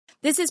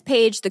This is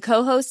Paige, the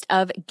co-host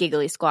of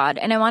Giggly Squad,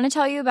 and I want to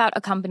tell you about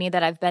a company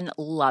that I've been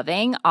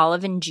loving,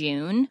 Olive &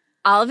 June.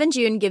 Olive &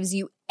 June gives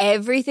you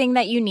everything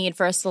that you need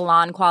for a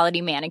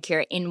salon-quality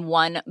manicure in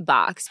one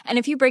box. And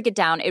if you break it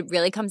down, it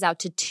really comes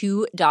out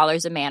to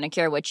 $2 a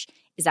manicure, which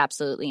is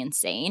absolutely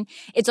insane.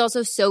 It's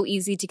also so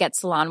easy to get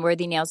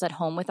salon-worthy nails at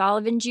home with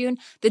Olive & June.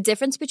 The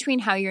difference between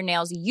how your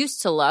nails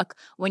used to look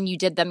when you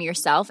did them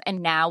yourself and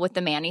now with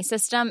the Mani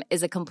system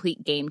is a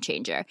complete game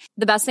changer.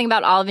 The best thing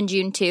about Olive &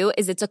 June, too,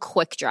 is it's a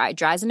quick dry.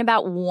 Dries in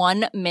about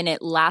 1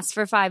 minute, lasts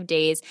for 5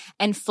 days,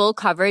 and full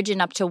coverage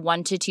in up to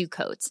 1 to 2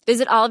 coats.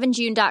 Visit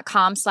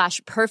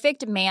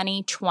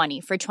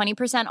oliveandjune.com/perfectmani20 for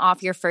 20%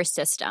 off your first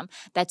system.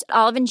 That's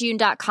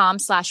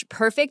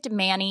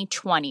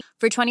oliveandjune.com/perfectmani20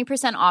 for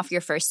 20% off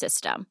your first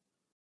system.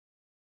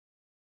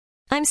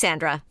 I'm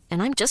Sandra,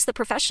 and I'm just the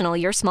professional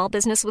your small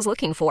business was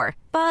looking for.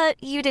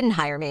 But you didn't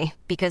hire me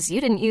because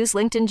you didn't use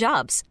LinkedIn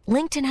Jobs.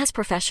 LinkedIn has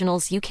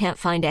professionals you can't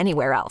find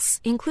anywhere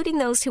else, including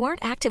those who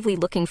aren't actively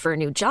looking for a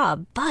new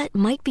job, but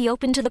might be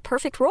open to the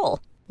perfect role,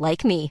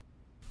 like me.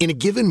 In a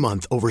given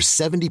month, over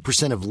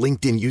 70% of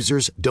LinkedIn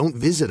users don't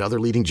visit other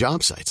leading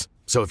job sites.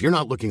 So if you're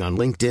not looking on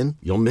LinkedIn,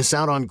 you'll miss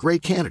out on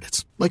great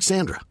candidates like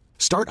Sandra.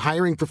 Start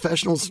hiring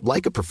professionals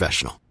like a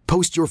professional.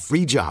 Post your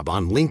free job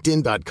on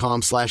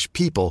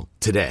linkedin.com/people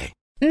today.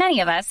 Many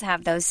of us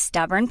have those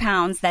stubborn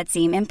pounds that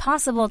seem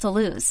impossible to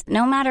lose,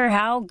 no matter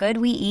how good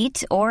we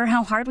eat or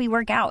how hard we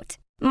work out.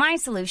 My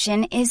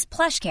solution is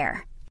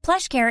PlushCare.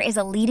 PlushCare is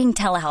a leading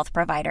telehealth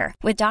provider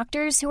with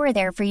doctors who are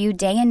there for you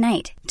day and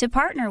night to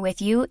partner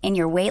with you in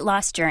your weight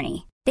loss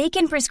journey. They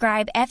can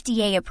prescribe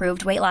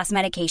FDA-approved weight loss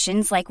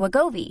medications like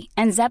Wegovy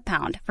and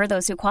Zepbound for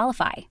those who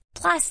qualify.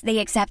 Plus, they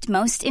accept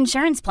most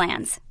insurance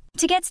plans.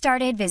 To get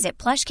started, visit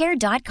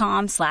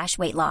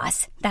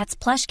plushcare.com/weightloss. That's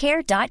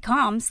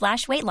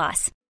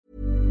plushcare.com/weightloss.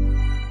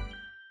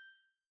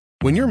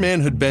 When your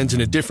manhood bends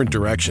in a different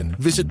direction,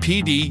 visit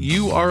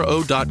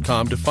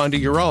PDURO.com to find a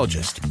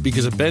urologist,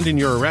 because a bend in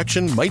your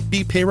erection might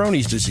be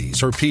Peyronie's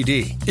disease, or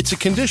PD. It's a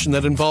condition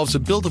that involves a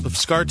buildup of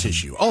scar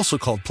tissue, also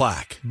called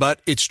plaque, but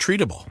it's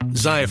treatable.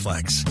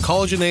 Xiaflex,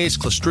 collagenase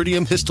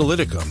Clostridium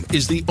histolyticum,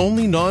 is the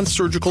only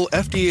non-surgical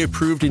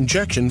FDA-approved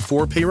injection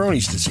for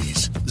Peyronie's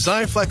disease.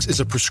 Xiaflex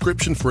is a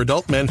prescription for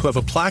adult men who have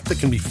a plaque that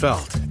can be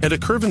felt and a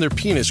curve in their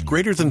penis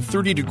greater than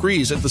 30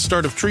 degrees at the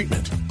start of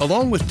treatment.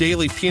 Along with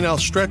daily penile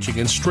stretching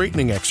and straightening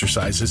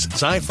exercises,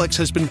 Xiaflex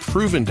has been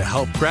proven to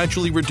help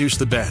gradually reduce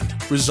the bend.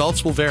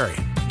 Results will vary.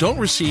 Don't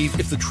receive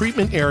if the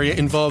treatment area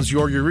involves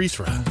your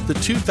urethra, the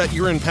tooth that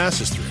urine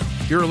passes through,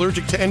 you're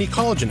allergic to any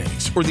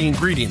collagenase, or the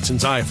ingredients in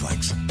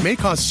Xiaflex. May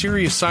cause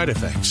serious side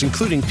effects,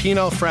 including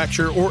penile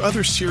fracture or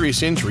other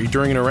serious injury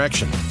during an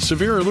erection,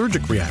 severe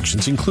allergic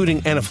reactions,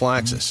 including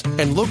anaphylaxis,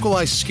 and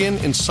localized skin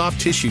and soft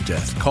tissue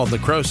death called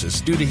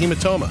necrosis due to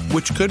hematoma,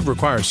 which could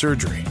require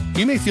surgery.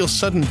 You may feel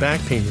sudden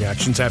back pain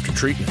reactions after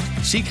treatment.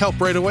 Seek help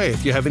right away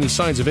if you have any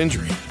signs of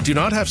injury. Do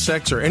not have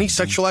sex or any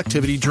sexual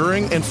activity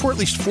during and for at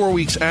least 4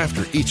 weeks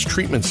after each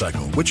treatment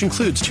cycle, which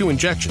includes 2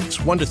 injections,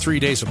 1 to 3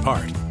 days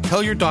apart.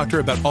 Tell your doctor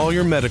about all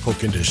your medical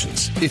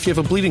conditions. If you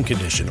have a bleeding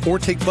condition or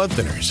take blood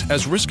thinners,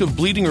 as risk of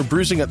bleeding or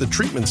bruising at the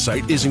treatment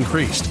site is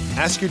increased.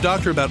 Ask your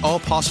doctor about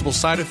all possible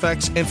side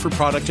effects and for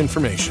product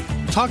information.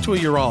 Talk to a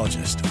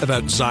urologist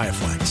about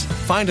Xiaflex.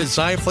 Find a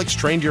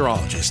Xiaflex-trained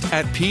urologist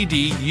at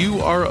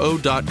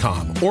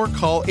PDURO.com or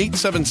call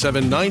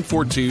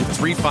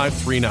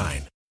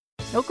 877-942-3539.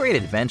 No great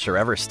adventure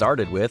ever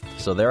started with,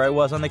 so there I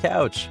was on the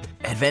couch.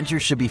 Adventure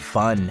should be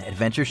fun.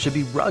 Adventure should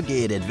be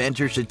rugged.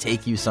 Adventure should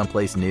take you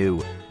someplace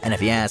new. And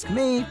if you ask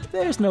me,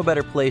 there's no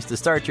better place to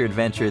start your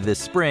adventure this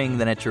spring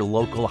than at your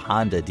local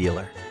Honda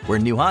dealer, where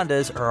new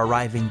Hondas are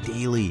arriving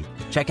daily.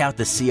 Check out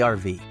the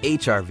CR-V,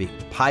 HR-V,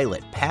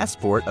 Pilot,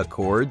 Passport,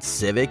 Accord,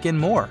 Civic, and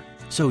more.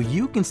 So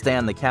you can stay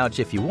on the couch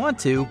if you want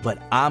to, but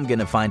I'm going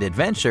to find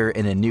adventure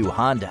in a new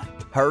Honda.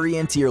 Hurry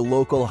into your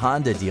local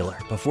Honda dealer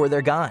before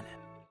they're gone.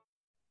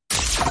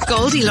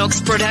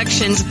 Goldilocks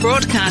Productions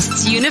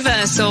broadcasts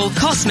universal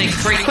cosmic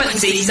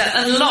frequencies that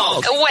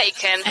unlock,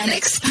 awaken, and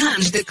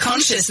expand the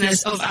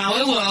consciousness of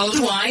our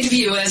worldwide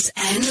viewers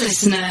and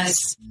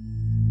listeners.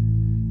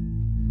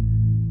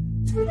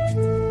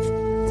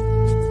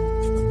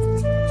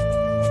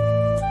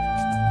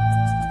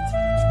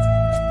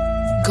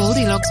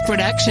 Goldilocks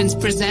Productions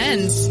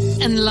presents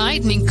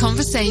Enlightening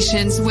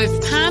Conversations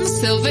with Pam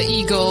Silver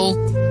Eagle.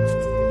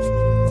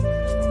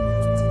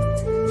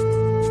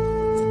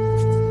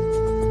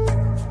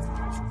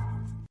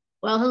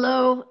 Well,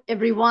 hello,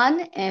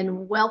 everyone,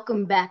 and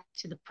welcome back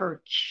to the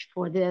Perch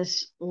for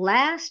this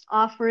last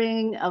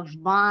offering of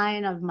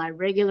mine of my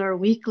regular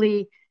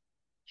weekly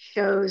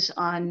shows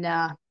on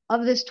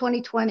of this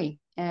 2020.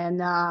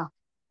 And I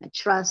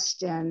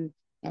trust and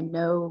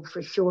know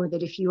for sure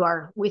that if you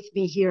are with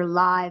me here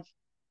live,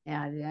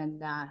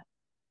 then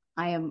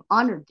I am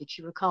honored that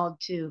you were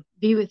called to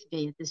be with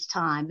me at this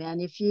time.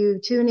 And if you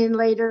tune in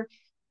later,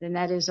 then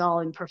that is all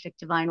in perfect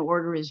divine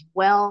order as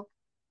well.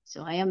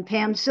 So I am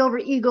Pam Silver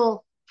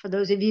Eagle, for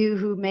those of you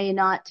who may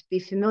not be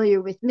familiar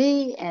with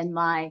me and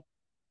my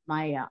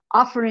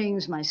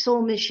offerings, my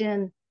soul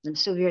mission. I'm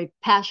so very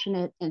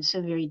passionate and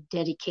so very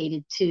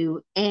dedicated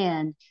to,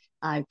 and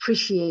I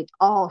appreciate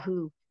all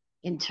who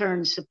in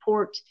turn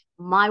support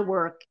my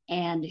work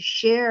and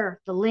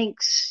share the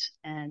links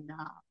and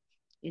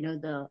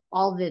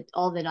all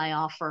that I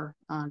offer,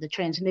 the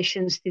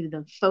transmissions through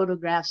the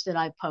photographs that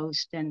I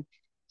post and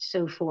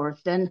so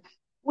forth. And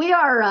we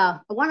are, I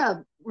want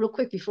to real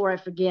quick before I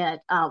forget,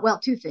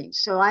 two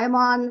things. So I am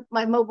on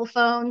my mobile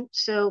phone.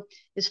 So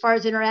as far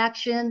as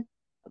interaction,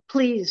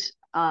 please,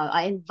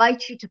 I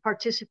invite you to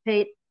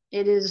participate.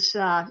 It is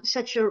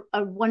such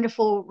a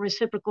wonderful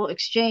reciprocal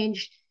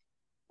exchange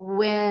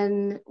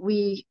when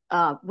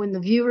the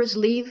viewers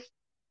leave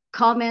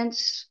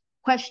comments,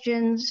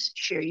 questions,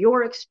 share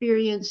your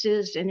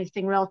experiences,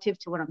 anything relative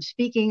to what I'm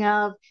speaking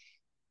of,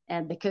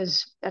 and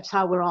because that's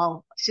how we're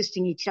all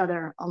assisting each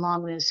other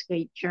along this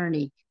great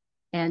journey.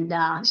 And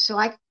so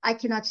I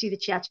cannot see the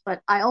chats,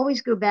 but I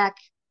always go back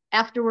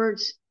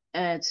afterwards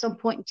at some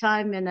point in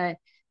time in a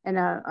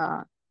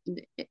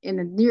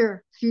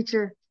near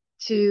future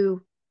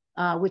to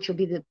which will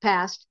be the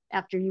past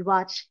after you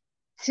watch,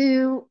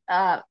 to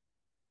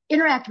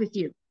interact with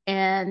you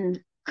and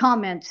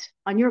comment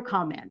on your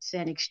comments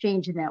and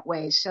exchange in that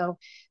way. So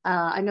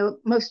I know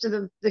most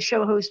of the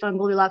show hosts on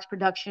Goldilocks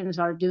Productions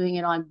are doing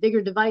it on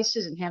bigger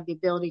devices and have the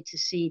ability to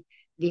see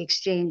the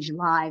exchange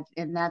live.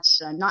 And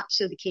that's not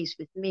so the case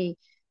with me,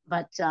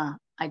 but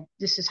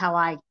this is how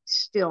I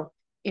still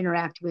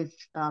interact with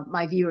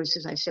my viewers,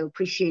 as I so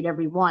appreciate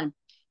everyone.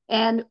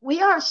 And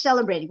we are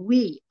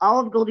celebrating, all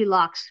of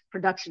Goldilocks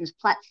Productions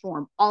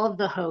platform, all of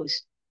the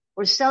hosts,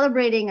 we're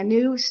celebrating a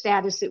new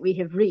status that we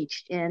have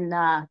reached in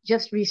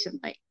just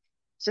recently.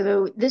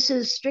 So this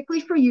is strictly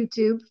for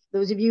YouTube,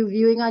 those of you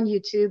viewing on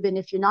YouTube. And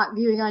if you're not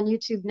viewing on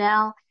YouTube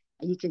now,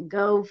 you can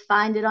go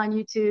find it on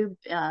YouTube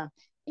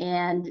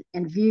and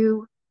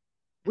view.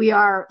 We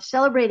are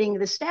celebrating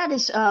the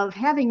status of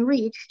having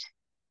reached,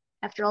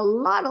 after a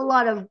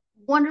lot of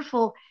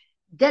wonderful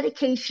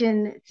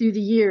dedication through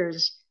the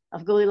years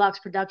of Goldilocks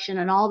Production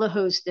and all the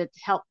hosts that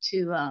helped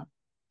to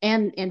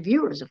and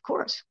viewers, of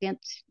course, can't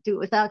do it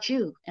without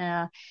you,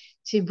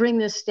 to bring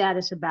this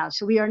status about.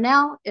 So we are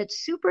now at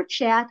Super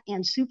Chat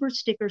and Super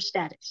Sticker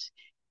status.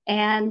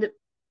 And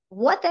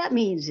what that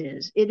means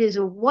is it is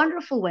a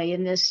wonderful way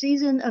in this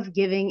season of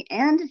giving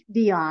and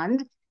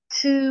beyond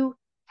to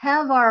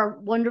have our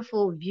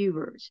wonderful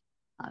viewers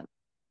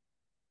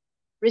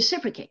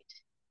reciprocate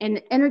an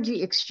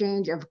energy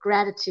exchange of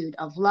gratitude,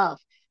 of love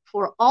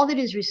for all that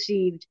is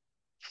received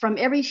from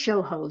every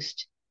show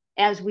host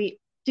as we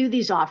do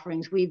these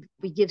offerings. We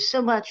give so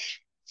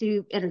much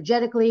to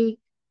energetically,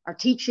 our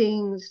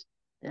teachings,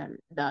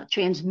 the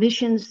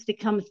transmissions that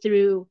come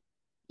through,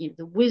 the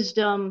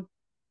wisdom,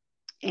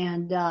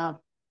 and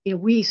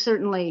we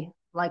certainly,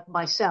 like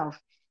myself,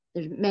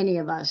 there's many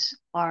of us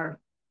are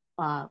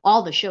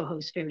all the show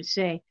hosts, fair to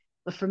say,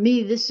 but for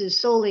me, this is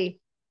solely,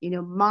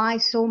 my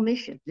soul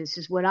mission. This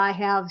is what I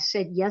have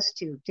said yes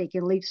to,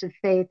 taking leaps of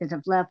faith, and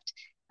have left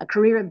a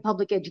career in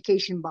public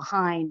education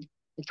behind,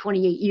 the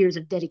 28 years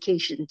of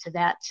dedication to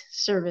that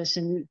service,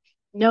 and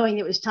knowing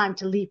it was time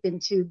to leap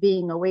into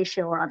being a way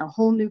shower on a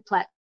whole new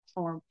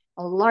platform,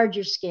 a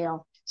larger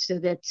scale, so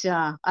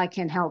that I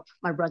can help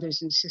my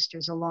brothers and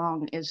sisters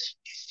along as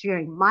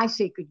sharing my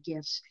sacred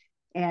gifts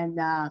and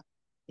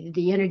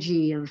the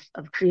energy of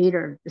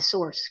Creator, the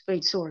source,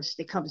 great source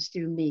that comes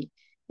through me.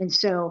 And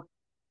so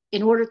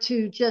in order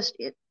to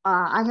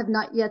I have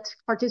not yet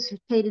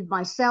participated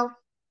myself,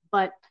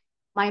 but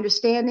my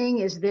understanding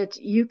is that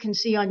you can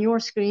see on your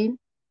screen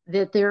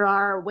that there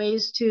are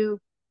ways to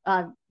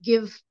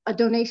give a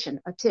donation,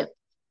 a tip,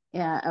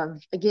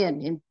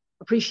 in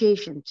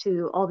appreciation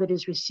to all that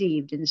is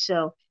received. And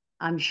so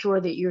I'm sure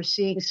that you're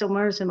seeing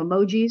somewhere some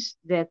emojis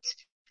that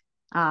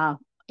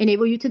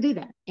enable you to do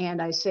that.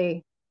 And I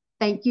say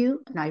thank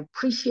you, and I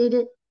appreciate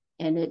it.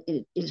 And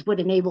it is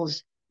what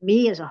enables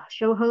me as a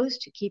show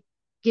host to keep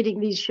getting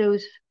these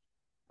shows,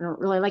 I don't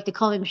really like to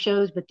call them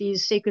shows, but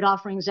these sacred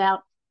offerings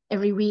out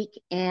every week,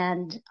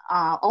 and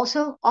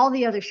also all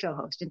the other show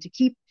hosts, and to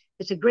keep.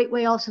 It's a great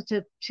way also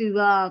to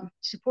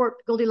support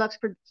Goldilocks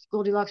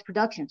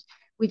Productions.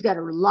 We've got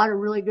a lot of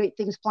really great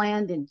things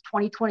planned in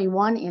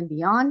 2021 and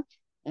beyond,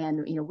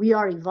 and we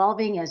are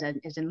evolving as an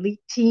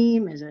elite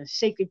team, as a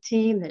sacred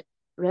team that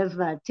Rev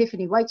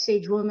Tiffany White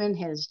Sage Woman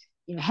has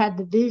had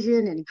the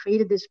vision and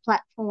created this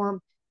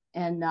platform,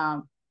 and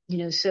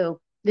so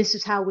this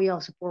is how we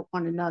all support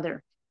one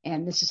another.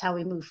 And this is how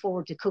we move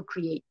forward to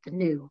co-create the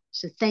new.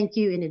 So thank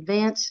you in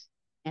advance,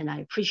 and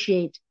I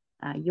appreciate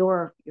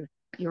your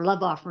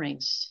love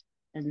offerings.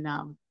 And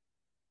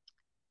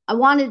I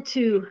wanted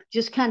to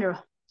just kind of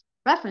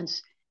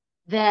reference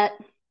that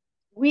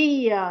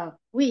Rev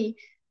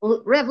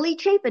Lee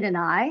Chapin and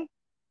I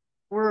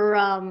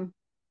were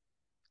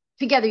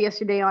together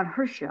yesterday on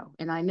her show,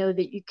 and I know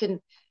that you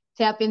can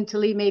tap into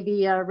Lee.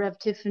 Maybe Rev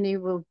Tiffany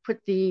will put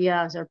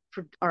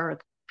our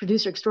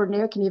producer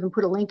extraordinaire can even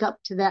put a link up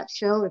to that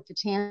show if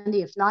it's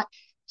handy. If not,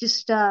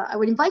 just I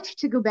would invite you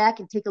to go back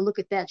and take a look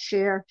at that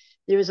share.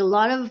 There is a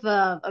lot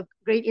of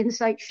great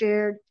insight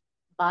shared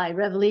by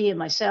Rev Lee and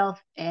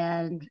myself.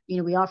 And,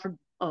 we offered,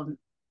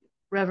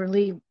 Reverend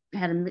Lee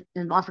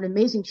offered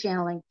amazing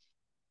channeling,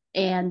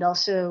 and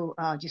also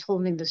just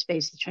holding the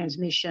space, the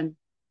transmission,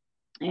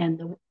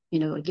 and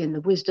again,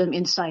 the wisdom,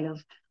 insight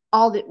of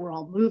all that we're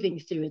all moving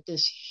through at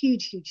this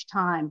huge, huge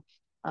time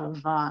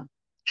of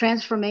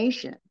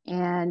transformation.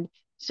 And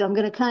so I'm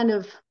going to kind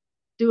of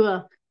do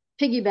a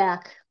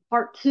piggyback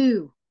part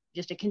 2,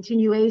 just a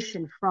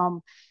continuation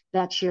from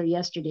that share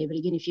yesterday. But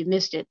again, if you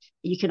missed it,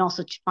 you can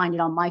also find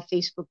it on my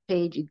Facebook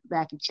page. You go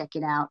back and check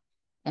it out.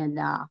 And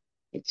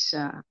it's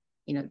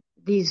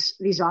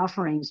these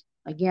offerings,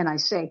 again, I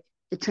say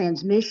the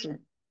transmission.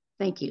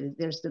 Thank you.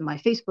 There's my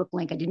Facebook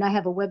link. I do not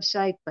have a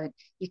website, but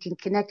you can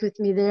connect with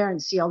me there and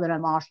see all that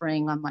I'm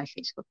offering on my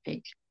Facebook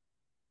page.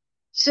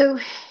 So,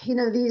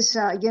 these,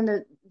 again,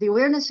 the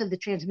awareness of the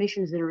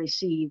transmissions that are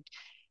received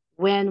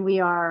when we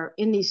are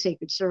in these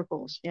sacred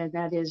circles, and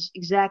that is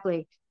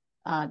exactly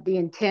the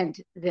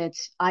intent that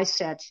I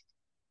set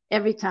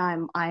every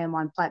time I am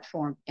on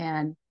platform.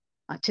 And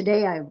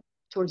today,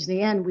 towards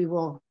the end, I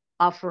will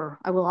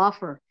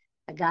offer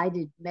a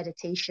guided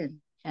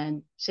meditation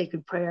and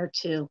sacred prayer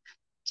to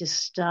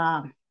just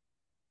help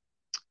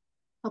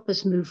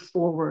us move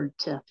forward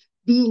to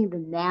being the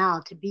now,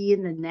 to be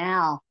in the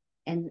now,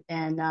 and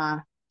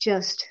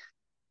just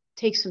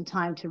take some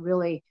time to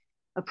really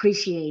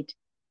appreciate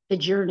the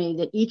journey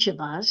that each of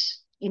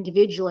us,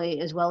 individually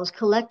as well as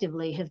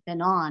collectively, have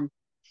been on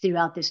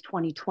throughout this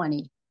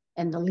 2020,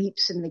 and the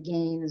leaps and the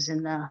gains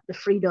and the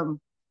freedom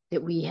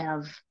that we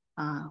have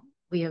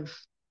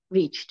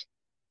reached.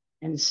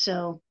 And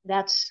so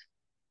that's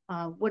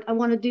what I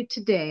want to do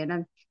today. And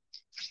I'd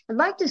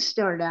like to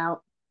start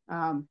out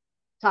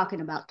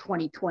talking about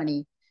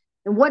 2020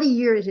 and what a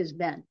year it has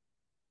been.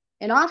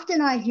 And often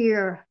I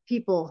hear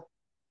people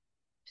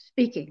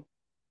speaking,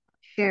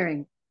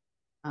 sharing,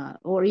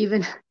 or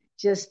even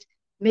just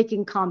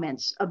making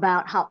comments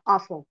about how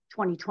awful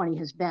 2020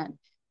 has been,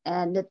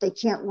 and that they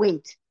can't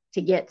wait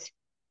to get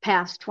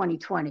past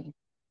 2020.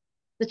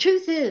 The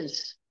truth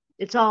is,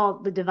 it's all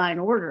the divine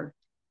order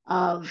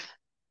of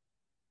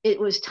it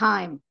was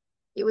time.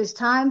 It was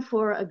time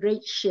for a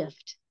great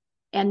shift,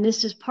 and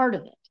this is part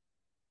of it.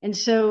 And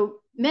so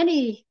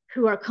many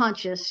who are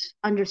conscious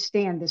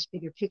understand this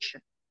bigger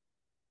picture.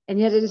 And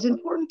yet it is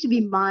important to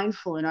be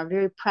mindful in our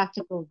very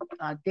practical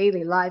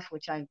daily life,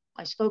 which I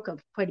spoke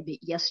of quite a bit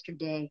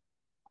yesterday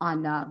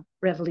on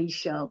Rev Lee's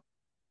show,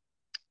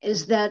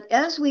 is that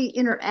as we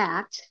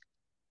interact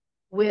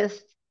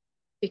with,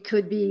 it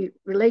could be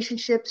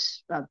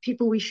relationships,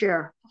 people we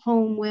share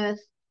home with,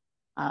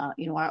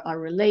 our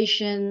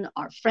relation,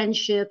 our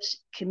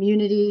friendships,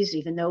 communities,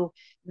 even though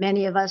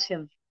many of us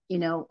have,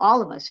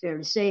 all of us, fair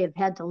to say, have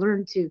had to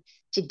learn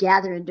to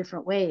gather in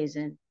different ways.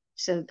 And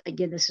so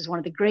again, this is one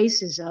of the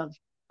graces of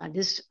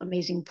this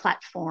amazing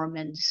platform,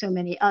 and so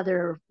many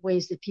other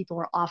ways that people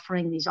are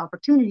offering these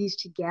opportunities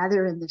to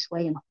gather in this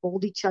way and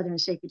hold each other in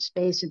sacred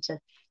space, and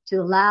to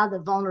allow the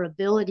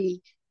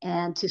vulnerability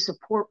and to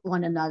support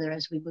one another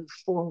as we move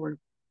forward.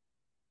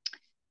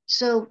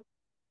 So,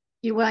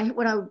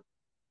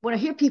 when I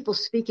hear people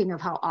speaking of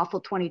how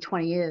awful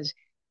 2020 is,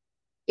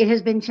 it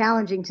has been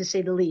challenging to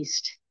say the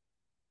least.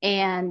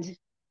 And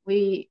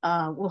we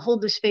will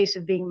hold the space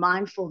of being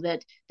mindful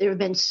that there have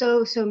been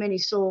so many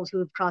souls who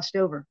have crossed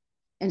over.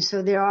 And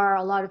so there are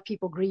a lot of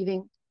people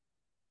grieving.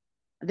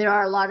 There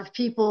are a lot of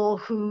people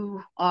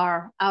who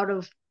are out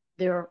of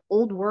their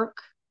old work,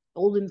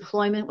 old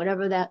employment,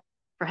 whatever that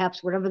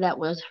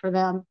was for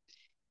them.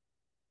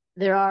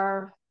 There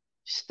are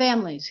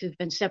families who've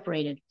been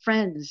separated,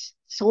 friends,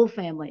 soul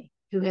family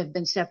who have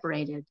been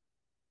separated.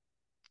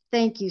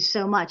 Thank you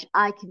so much.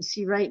 I can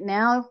see right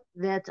now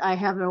that I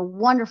have a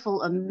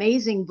wonderful,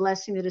 amazing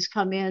blessing that has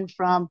come in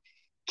from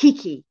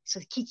Kiki. So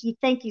Kiki,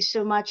 thank you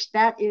so much.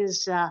 That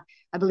is, I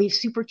believe,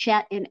 Super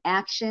Chat in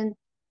action.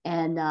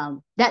 And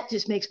that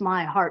just makes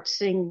my heart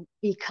sing,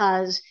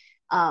 because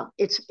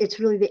it's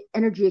really the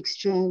energy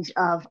exchange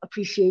of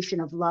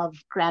appreciation, of love,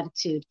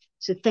 gratitude.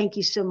 So thank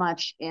you so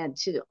much. And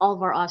to all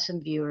of our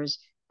awesome viewers,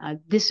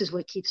 this is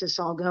what keeps us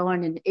all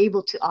going and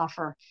able to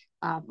offer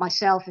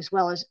myself as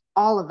well as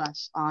all of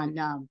us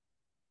on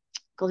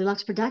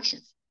Goldilocks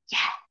Productions. Yeah.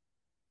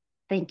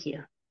 Thank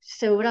you.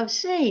 So what I'm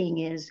saying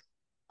is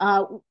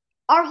our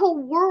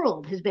whole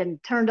world has been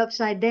turned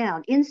upside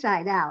down,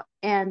 inside out.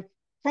 And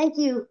thank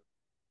you,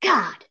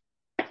 God.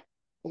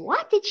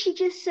 What did she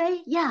just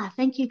say? Yeah,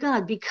 thank you,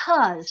 God,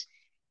 because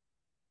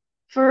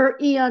for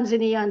eons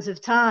and eons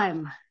of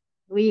time,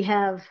 we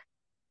have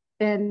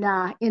been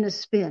in a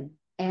spin,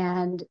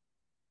 and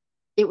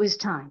it was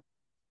time.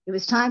 It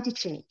was time to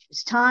change.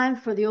 It's time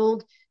for the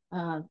old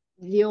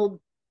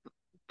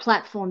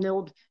platform, the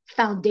old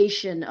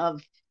foundation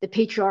of the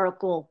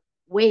patriarchal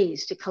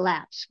ways to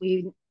collapse.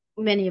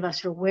 Many of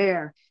us are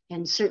aware,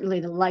 and certainly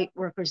the light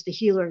workers, the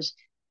healers,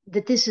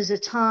 that this is a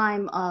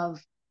time of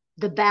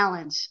the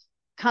balance,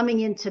 coming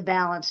into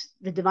balance,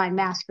 the divine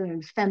masculine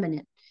and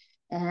feminine.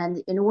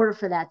 And in order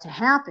for that to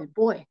happen,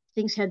 boy,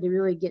 things had to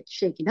really get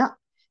shaken up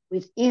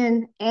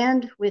within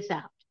and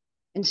without.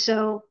 And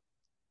so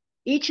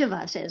each of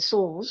us as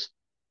souls,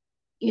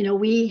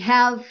 we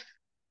have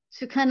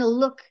to kind of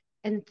look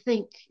and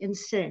think and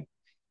say,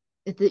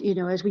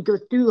 as we go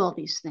through all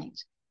these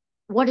things,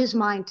 what is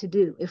mine to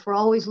do? If we're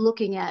always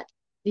looking at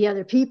the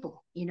other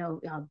people,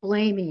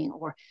 blaming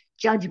or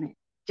judgment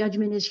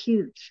is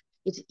huge.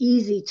 It's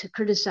easy to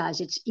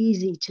criticize. It's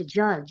easy to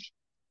judge.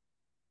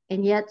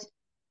 And yet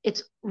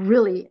it's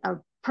really a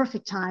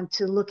perfect time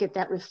to look at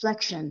that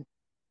reflection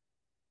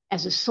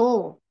as a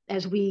soul,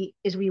 as we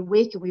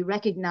awaken, we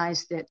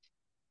recognize that,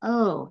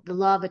 oh, the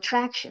law of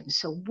attraction.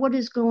 So what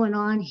is going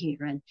on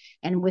here?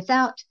 And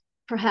without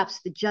perhaps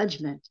the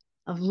judgment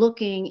of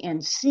looking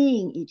and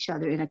seeing each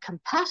other in a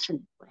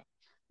compassionate way.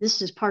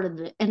 This is part of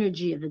the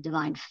energy of the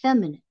divine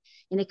feminine,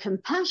 in a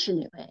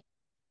compassionate way.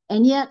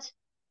 And yet,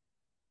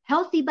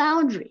 healthy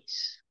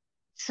boundaries,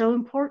 so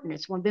important.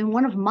 It's been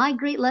one of my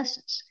great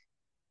lessons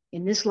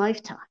in this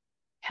lifetime.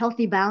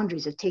 Healthy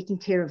boundaries of taking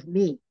care of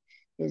me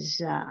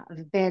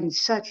have been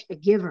such a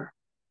giver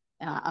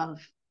of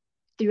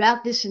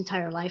throughout this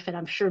entire life, and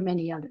I'm sure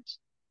many others.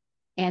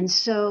 And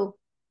so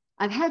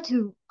I've had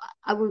to,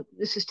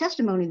 this is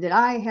testimony that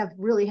I have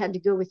really had to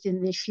go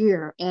within this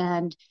year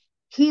and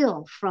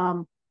heal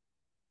from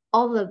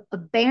all the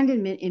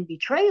abandonment and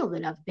betrayal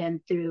that I've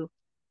been through.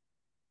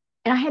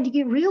 And I had to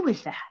get real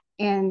with that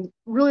and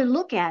really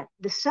look at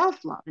the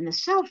self-love and the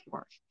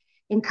self-worth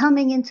and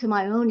coming into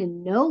my own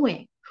and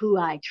knowing who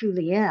I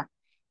truly am,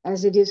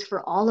 as it is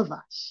for all of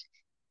us.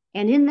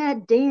 And in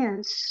that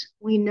dance,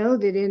 we know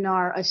that in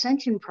our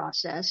ascension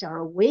process, our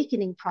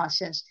awakening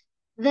process,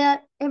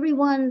 that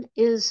everyone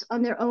is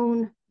on their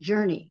own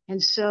journey.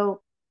 And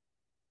so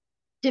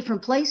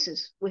different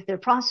places with their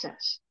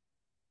process.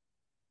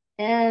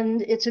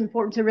 And it's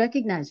important to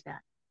recognize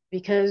that,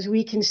 because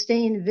we can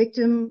stay in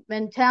victim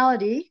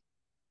mentality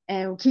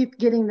and keep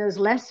getting those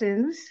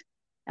lessons.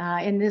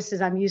 And this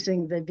is, I'm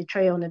using the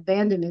betrayal and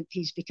abandonment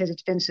piece because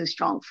it's been so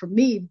strong for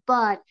me.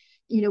 But,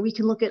 we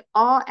can look at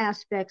all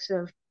aspects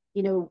of,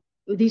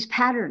 these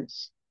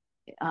patterns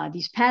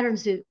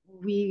that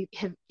we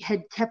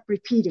had kept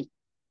repeating.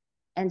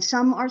 And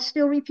some are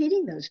still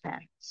repeating those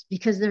patterns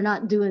because they're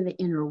not doing the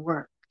inner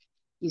work,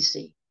 you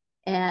see.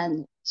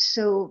 And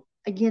so,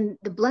 again,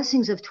 the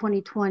blessings of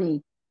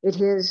 2020, it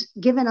has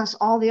given us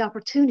all the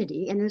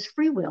opportunity, and there's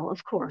free will,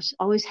 of course,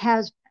 always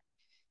has been,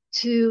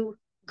 to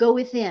go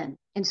within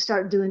and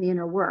start doing the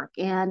inner work.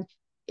 And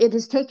it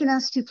has taken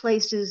us to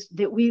places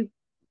that we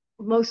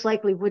most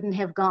likely wouldn't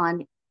have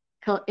gone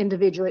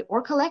individually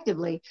or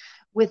collectively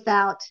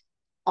without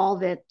all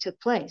that took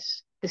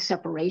place. The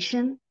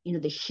separation,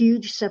 the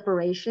huge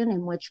separation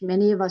in which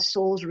many of us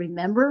souls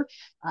remember.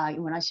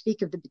 When I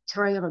speak of the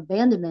betrayal and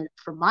abandonment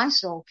for my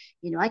soul,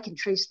 I can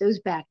trace those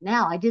back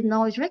now. I didn't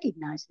always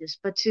recognize this,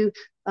 but to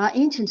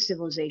ancient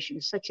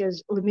civilizations such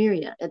as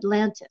Lemuria,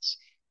 Atlantis.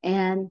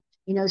 And,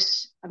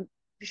 I'm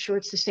sure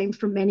it's the same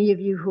for many of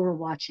you who are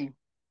watching.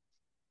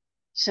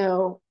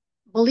 So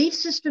belief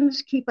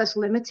systems keep us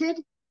limited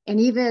and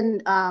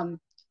even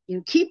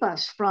keep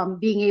us from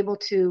being able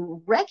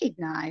to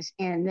recognize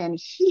and then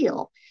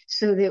heal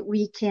so that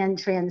we can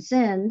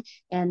transcend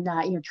and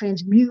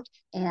transmute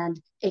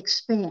and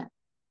expand.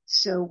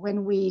 So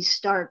when we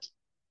start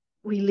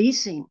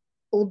releasing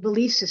old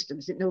belief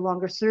systems that no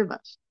longer serve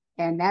us,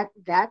 and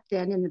that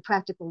then in the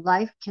practical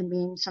life can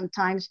mean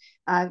sometimes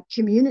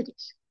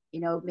communities.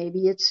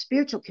 Maybe it's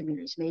spiritual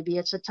communities, maybe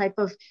it's a type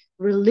of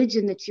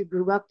religion that you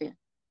grew up in.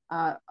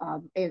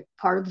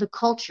 Part of the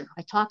culture.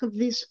 I talk of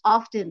this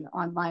often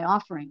on my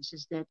offerings,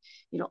 is that,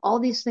 all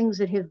these things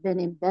that have been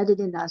embedded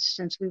in us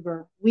since we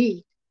were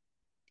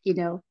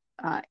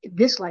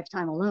this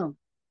lifetime alone.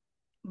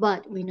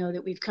 But we know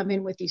that we've come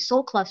in with these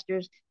soul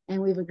clusters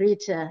and we've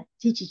agreed to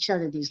teach each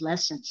other these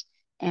lessons.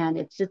 And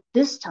it's at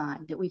this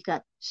time that we've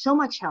got so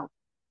much help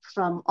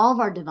from all of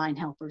our divine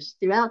helpers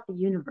throughout the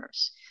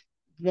universe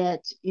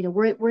that,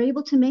 we're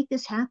able to make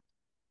this happen.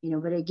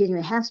 But again,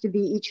 it has to be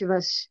each of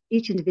us,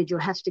 each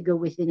individual has to go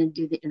within and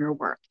do the inner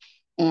work.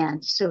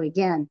 And so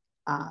again,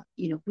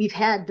 we've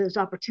had those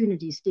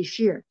opportunities this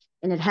year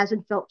and it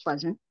hasn't felt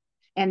pleasant.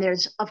 And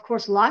there's, of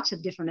course, lots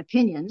of different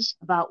opinions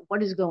about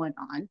what is going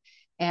on.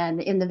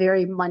 And in the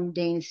very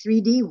mundane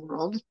 3D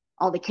world,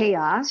 all the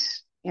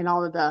chaos and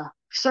all of the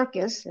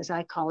circus, as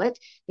I call it,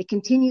 it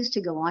continues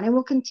to go on and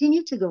will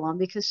continue to go on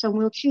because some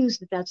will choose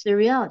that that's their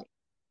reality.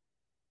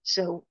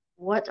 So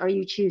what are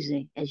you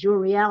choosing as your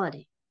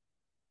reality?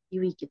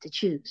 You each get to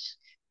choose.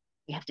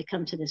 We have to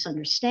come to this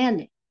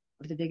understanding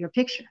of the bigger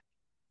picture,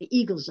 the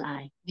eagle's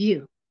eye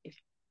view,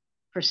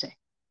 per se.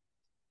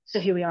 So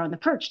here we are on the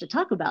perch to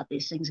talk about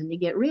these things and to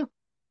get real.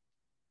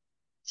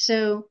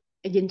 So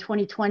again,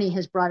 2020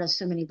 has brought us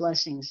so many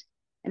blessings,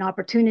 an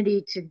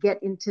opportunity to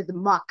get into the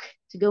muck,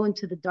 to go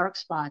into the dark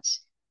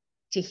spots,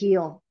 to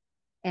heal.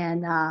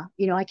 And,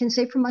 I can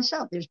say for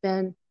myself, there's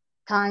been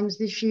times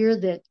this year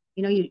that,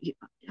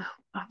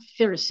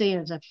 fair to say,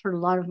 as I've heard a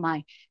lot of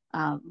my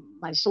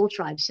soul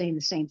tribe saying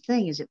the same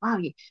thing, is that, wow,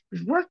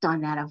 we've worked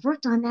on that. I've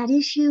worked on that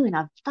issue and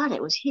I thought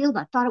it was healed.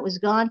 I thought it was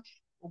gone.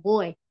 Well,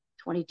 boy,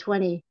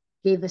 2020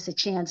 gave us a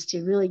chance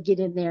to really get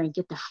in there and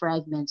get the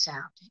fragments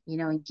out,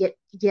 and get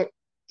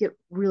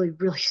really,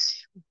 really,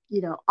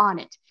 on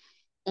it.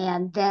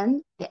 And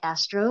then the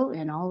astro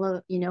and all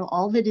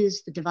that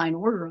is the divine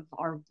order of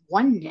our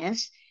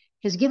oneness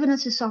has given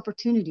us this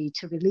opportunity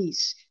to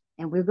release.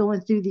 And we're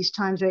going through these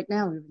times right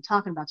now. We've been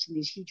talking about some of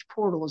these huge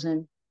portals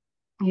and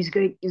this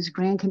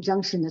grand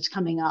conjunction that's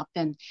coming up.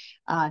 And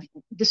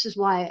this is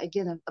why,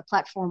 again, a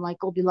platform like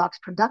Goldilocks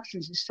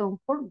Productions is so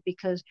important,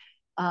 because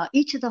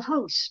each of the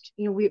hosts,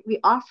 we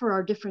offer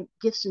our different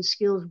gifts and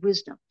skills,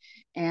 wisdom.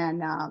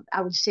 And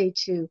I would say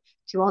to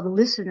all the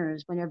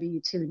listeners, whenever you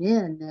tune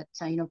in, that,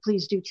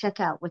 please do check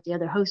out what the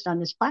other hosts on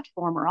this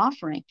platform are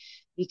offering,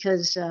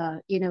 because,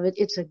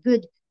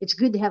 it's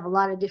good to have a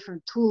lot of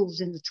different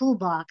tools in the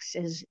toolbox,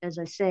 as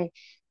I say,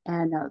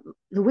 and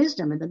the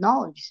wisdom and the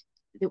knowledge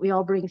that we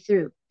all bring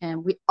through,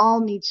 and we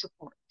all need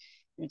support.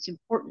 And it's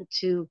important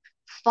to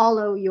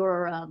follow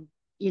your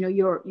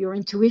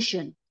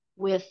intuition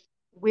with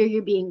where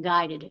you're being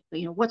guided.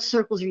 What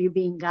circles are you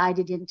being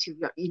guided into,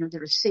 that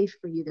are safe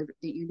for you, that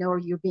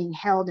you're being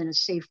held in a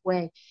safe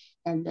way,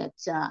 and that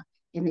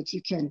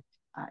you can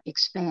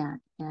expand.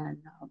 And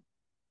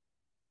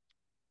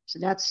so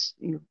that's,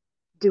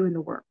 doing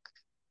the work.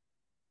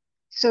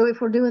 So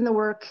if we're doing the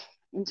work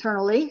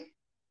internally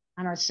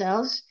on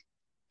ourselves,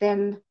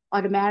 then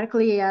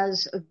automatically,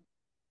 as a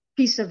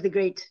piece of the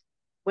great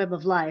web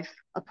of life,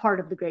 a part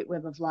of the great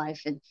web of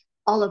life, and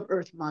all of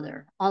Earth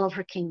Mother, all of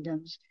her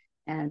kingdoms,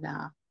 and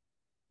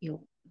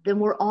then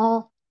we're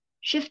all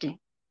shifting.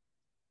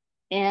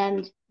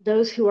 And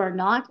those who are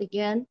not,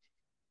 again,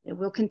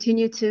 will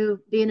continue to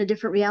be in a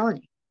different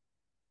reality.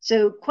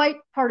 So quite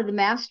part of the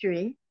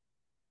mastery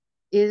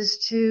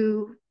is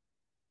to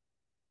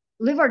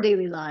live our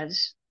daily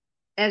lives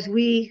as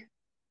we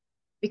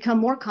become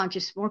more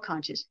conscious,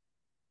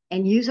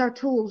 and use our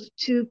tools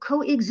to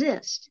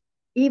coexist,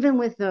 even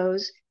with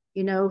those,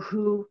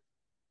 who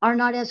are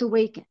not as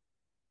awakened.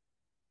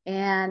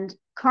 And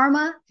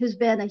karma has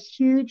been a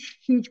huge,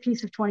 huge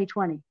piece of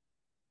 2020.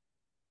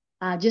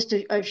 Just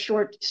a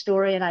short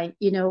story. And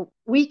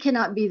we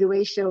cannot be the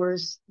way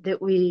showers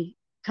that we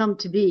come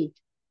to be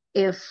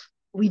if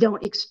we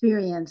don't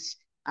experience,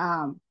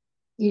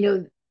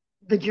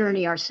 the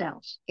journey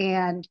ourselves.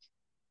 And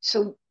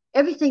so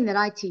everything that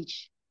I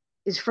teach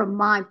is from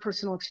my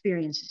personal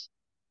experiences.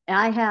 And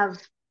I have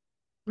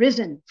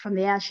risen from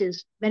the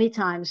ashes many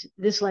times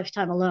this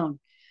lifetime alone,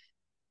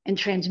 and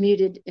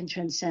transmuted and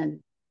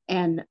transcended.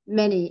 And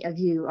many of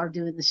you are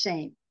doing the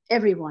same.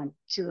 Everyone,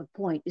 to a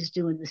point, is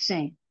doing the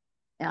same.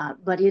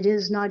 But it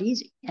is not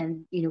easy.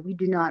 And, we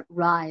do not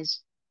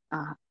rise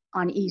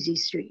on easy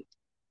street.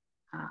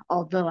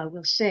 Although I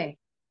will say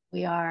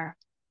we are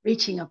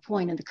reaching a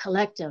point in the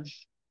collective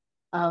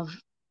of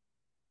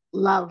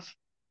love,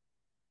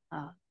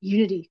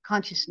 unity,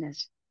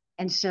 consciousness.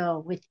 And so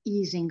with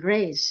ease and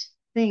grace,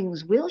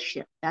 things will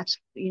shift. That's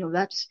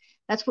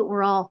what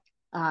we're all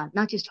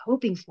not just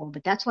hoping for,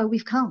 but that's why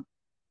we've come.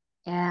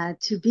 And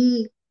to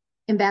be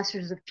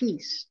ambassadors of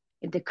peace,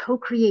 and to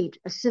co-create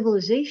a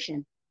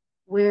civilization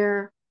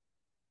where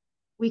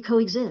we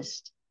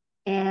coexist.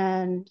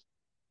 And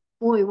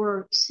boy,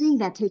 we're seeing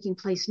that taking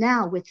place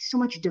now with so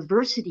much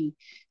diversity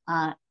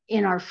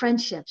in our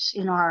friendships,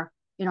 in our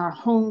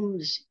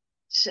homes,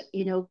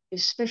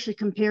 especially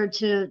compared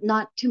to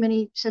not too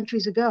many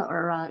centuries ago,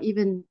 or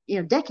even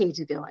decades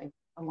ago,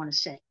 I want to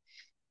say.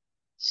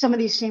 Some of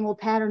these same old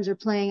patterns are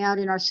playing out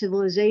in our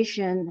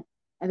civilization,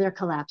 and they're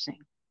collapsing,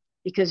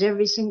 because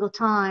every single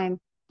time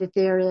that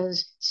there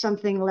is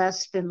something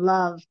less than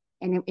love,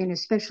 and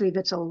especially if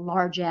it's a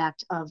large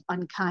act of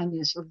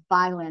unkindness or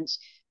violence,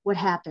 what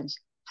happens?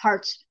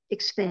 Hearts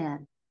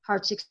expand,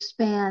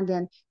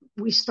 and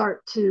we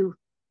start to,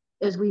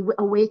 as we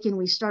awaken,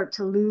 we start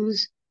to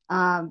lose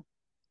the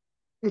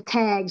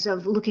tags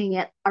of looking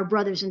at our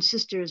brothers and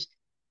sisters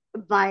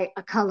by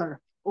a color,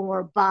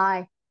 or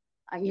by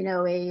a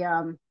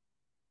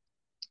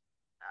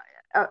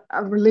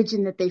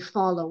religion that they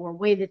follow, or a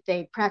way that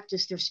they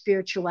practice their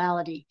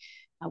spirituality.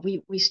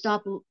 We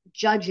stop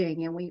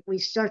judging, and we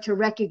start to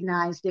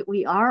recognize that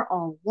we are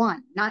all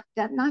one, not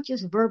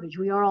just verbiage.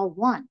 We are all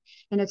one.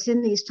 And it's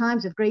in these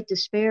times of great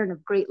despair and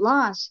of great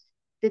loss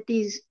that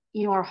these,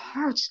 our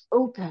hearts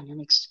open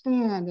and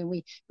expand, and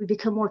we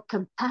become more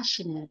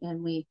compassionate,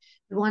 and we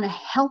want to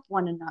help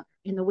one another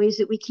in the ways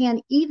that we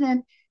can,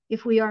 even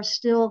if we are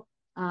still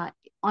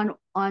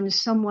on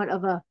somewhat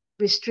of a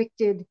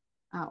restricted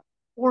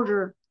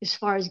order as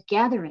far as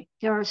gathering.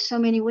 There are so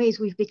many ways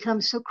we've become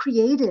so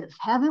creative,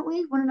 haven't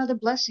we? What another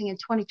blessing in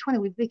 2020.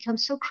 We've become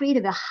so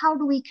creative. How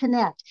do we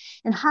connect,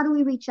 and how do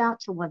we reach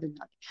out to one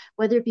another,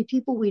 whether it be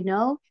people we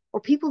know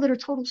or people that are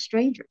total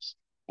strangers?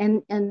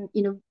 And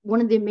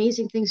one of the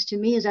amazing things to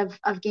me is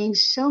I've gained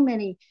so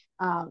many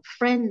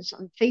friends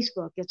on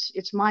Facebook.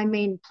 It's my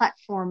main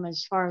platform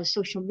as far as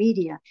social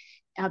media.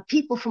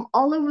 People from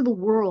all over the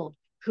world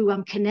who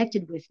I'm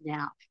connected with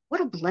now. What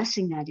a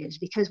blessing that is,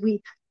 because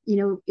it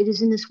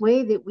is in this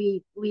way that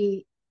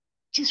we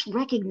just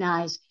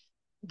recognize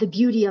the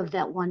beauty of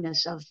that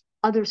oneness of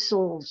other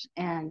souls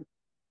and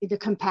the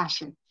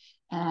compassion.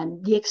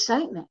 and the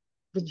excitement,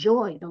 the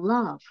joy, the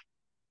love.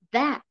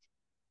 That,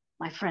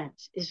 my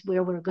friends, is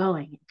where we're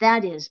going.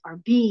 That is our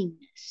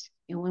beingness.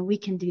 And when we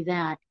can do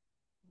that,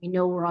 we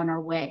know we're on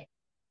our way.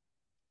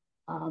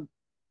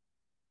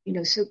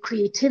 So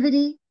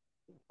creativity,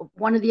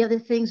 one of the other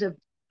things of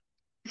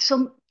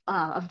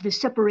the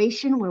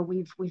separation, where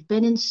we've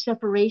been in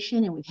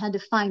separation and we've had to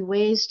find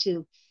ways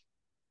to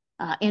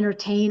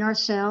entertain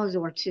ourselves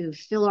or to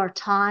fill our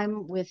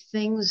time with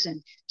things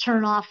and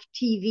turn off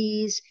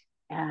TVs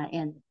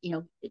and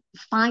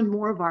find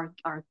more of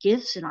our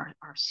gifts and our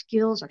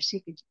skills, our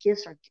sacred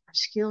gifts, our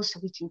skills, so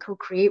we can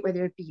co-create,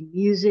 whether it be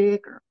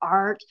music or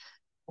art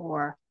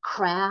or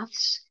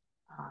crafts.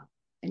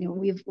 And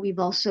we've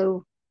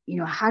also,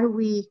 how do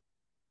we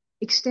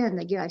extend,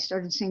 again, I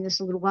started saying this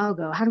a little while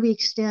ago, how do we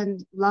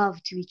extend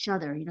love to each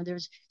other?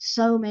 There's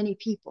so many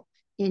people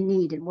in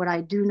need. And what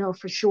I do know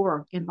for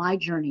sure in my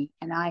journey,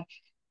 and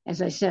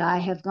as I said, I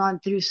have gone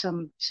through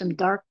some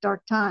dark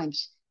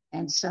times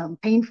and some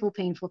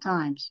painful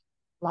times,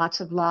 lots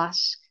of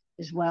loss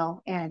as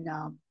well. And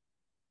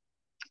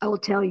I will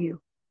tell you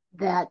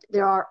that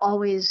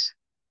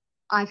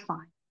I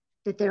find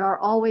that there are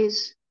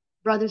always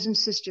brothers and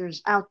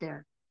sisters out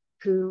there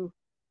who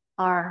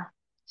are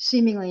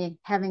seemingly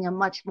having a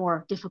much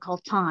more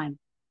difficult time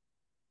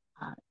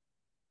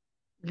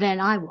than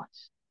I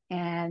was.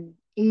 And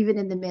even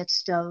in the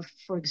midst of,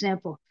 for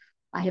example,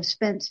 I have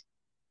spent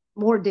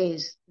more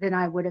days than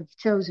I would have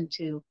chosen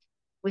to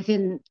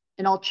within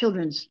an all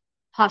children's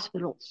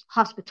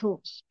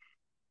hospitals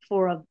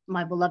for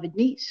my beloved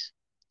niece.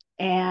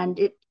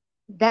 And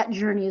that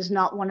journey is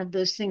not one of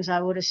those things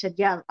I would have said,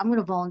 yeah, I'm going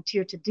to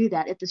volunteer to do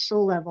that. At the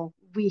soul level,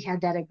 we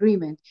had that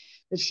agreement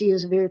that she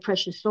is a very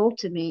precious soul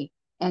to me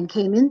and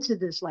came into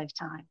this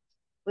lifetime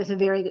with a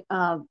very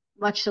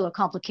much so a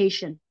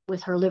complication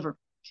with her liver.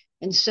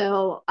 And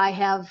so I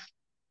have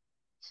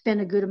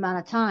spent a good amount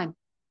of time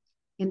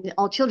in the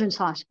all children's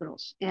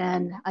hospitals.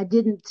 And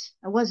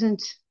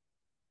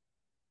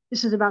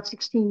this was about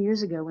 16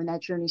 years ago when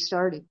that journey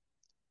started.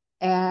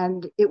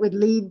 And it would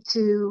lead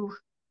to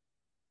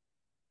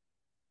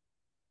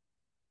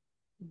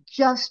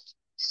just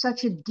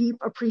such a deep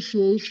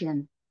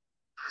appreciation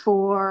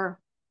for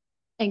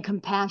and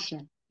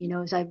compassion,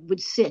 as I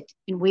would sit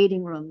in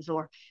waiting rooms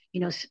or,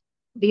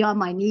 be on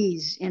my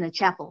knees in a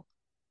chapel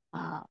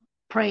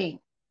praying.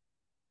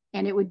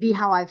 And it would be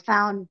how I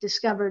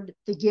discovered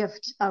the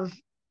gift of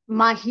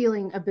my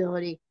healing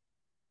ability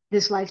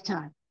this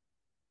lifetime.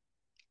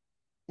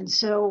 And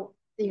so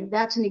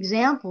that's an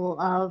example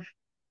of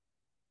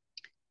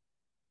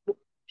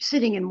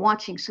sitting and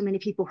watching so many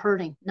people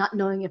hurting, not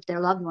knowing if their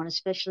loved one,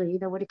 especially,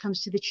 when it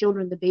comes to the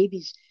children, the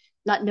babies,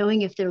 not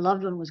knowing if their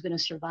loved one was going to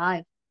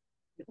survive.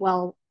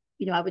 Well,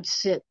 I would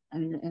sit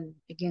and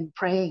again,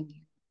 praying,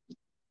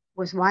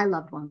 was my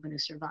loved one going to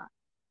survive?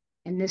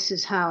 And this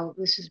is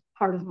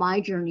part of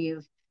my journey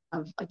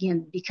of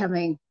again,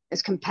 becoming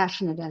as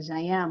compassionate as I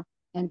am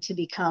and to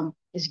become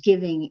as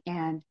giving.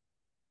 And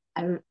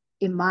at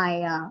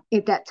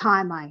that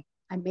time, I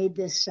made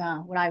this,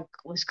 what I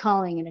was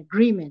calling an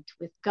agreement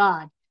with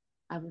God.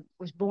 I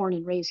was born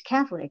and raised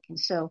Catholic. And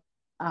so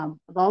I've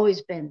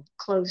always been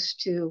close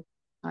to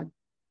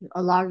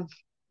a lot of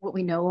what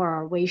we know are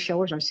our way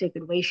showers, our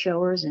sacred way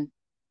showers, and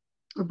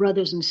our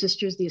brothers and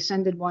sisters, the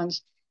ascended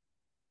ones.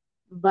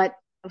 But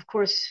of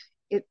course,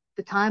 at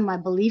the time, my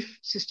belief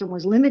system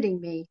was limiting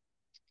me.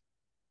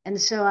 And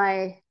so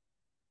I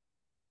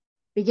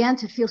began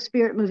to feel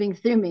spirit moving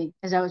through me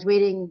as I was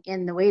waiting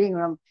in the waiting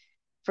room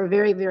for a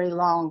very, very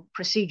long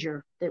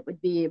procedure that would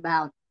be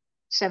about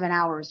 7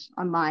 hours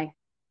on my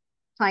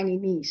tiny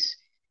niece.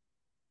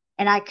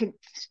 And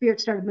spirit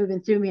started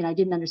moving through me and I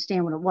didn't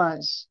understand what it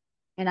was.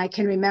 And I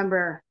can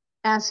remember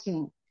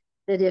asking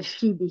that if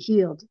she be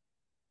healed,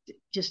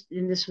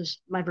 and this was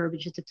my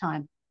verbiage at the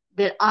time,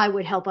 that I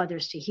would help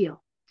others to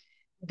heal.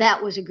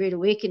 That was a great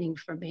awakening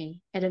for me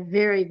at a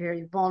very,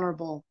 very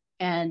vulnerable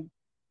and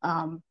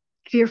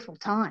fearful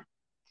time.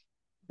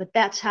 But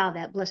that's how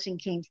that blessing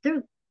came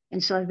through.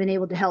 And so I've been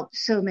able to help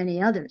so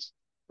many others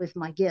with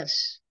my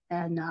gifts.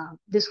 And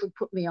this would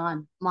put me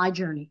on my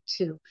journey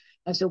too,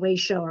 as a way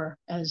shower,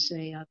 as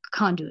a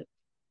conduit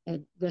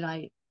that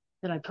I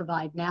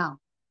provide now.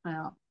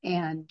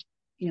 And,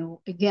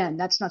 again,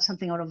 that's not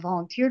something I would have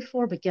volunteered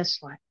for, but guess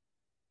what?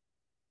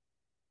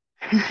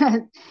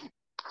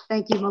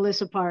 Thank you,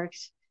 Melissa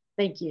Parks.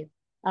 Thank you.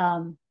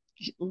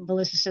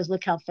 Melissa says,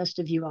 look how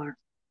festive you are.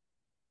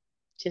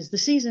 'Tis the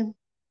season.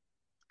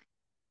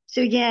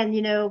 So again,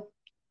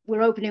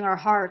 we're opening our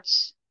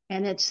hearts,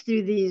 and it's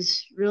through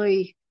these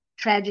really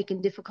tragic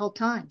and difficult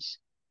times.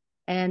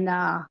 And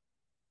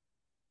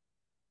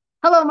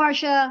hello,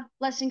 Marcia.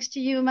 Blessings to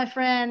you, my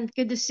friend.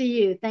 Good to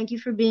see you. Thank you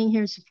for being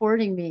here and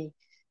supporting me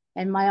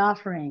and my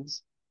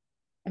offerings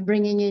and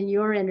bringing in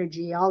your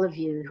energy, all of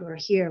you who are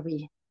here.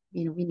 We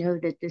know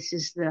that this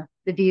is the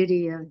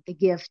beauty of the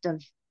gift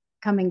of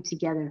coming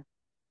together,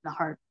 the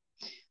heart.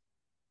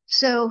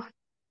 So,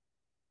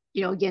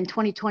 again,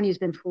 2020 has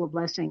been full of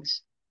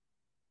blessings,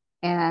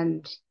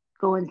 and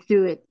going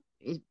through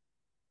it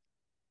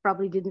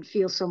probably didn't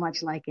feel so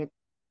much like it.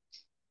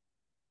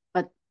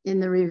 But in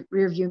the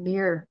rearview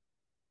mirror,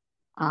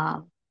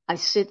 I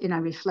sit and I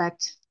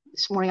reflect.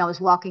 This morning I was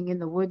walking in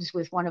the woods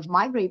with one of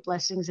my great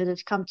blessings that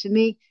has come to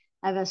me.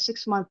 I have a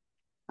 6-month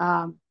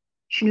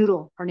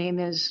schnoodle. Her name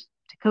is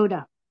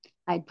Dakota.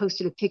 I had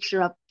posted a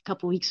picture up a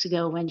couple weeks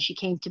ago when she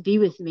came to be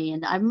with me,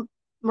 and I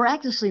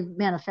miraculously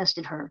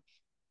manifested her.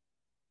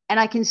 And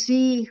I can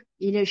see,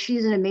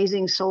 she's an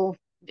amazing soul.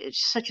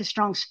 It's such a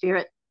strong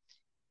spirit.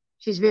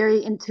 She's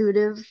very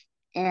intuitive.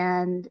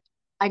 And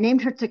I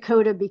named her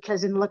Dakota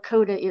because in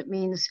Lakota, it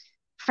means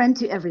friend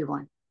to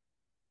everyone.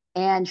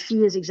 And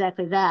she is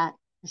exactly that.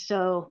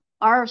 So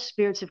our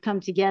spirits have come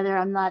together.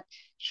 I'm not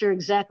sure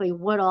exactly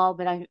what all,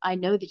 but I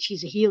know that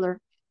she's a healer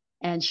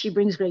and she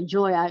brings great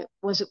joy. I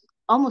was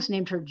almost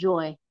named her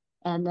Joy.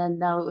 And then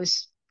no, it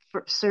was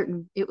for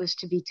certain it was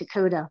to be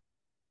Dakota.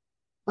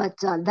 But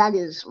that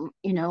is,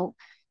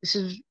 this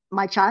is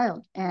my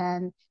child.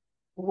 And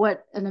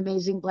what an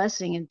amazing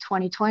blessing in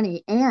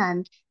 2020.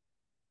 And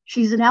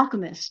she's an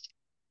alchemist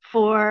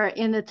for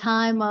in the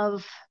time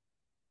of,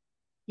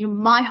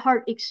 my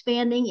heart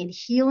expanding and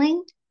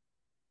healing.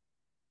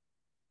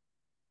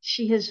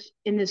 She has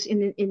in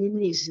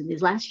these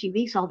last few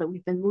weeks, all that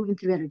we've been moving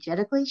through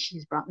energetically,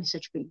 she's brought me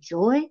such great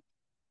joy.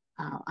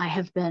 I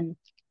have been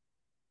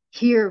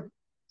here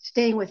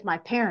staying with my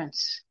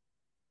parents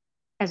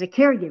as a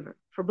caregiver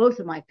for both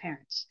of my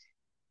parents.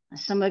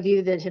 Some of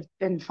you that have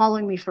been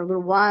following me for a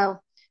little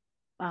while,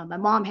 my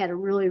mom had a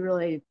really,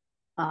 really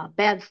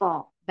bad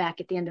fall back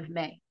at the end of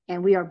May.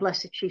 And we are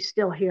blessed that she's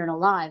still here and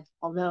alive,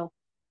 although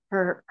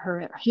her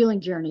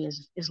healing journey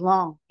is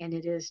long. And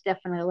it is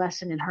definitely a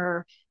lesson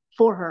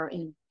for her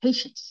in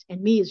patience,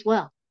 and me as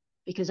well,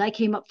 because I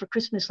came up for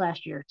Christmas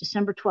last year,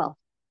 December 12th.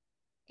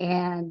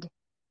 And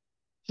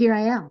here I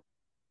am,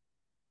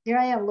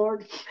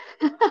 Lord.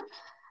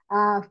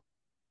 I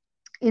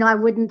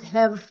wouldn't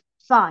have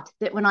thought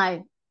that when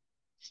I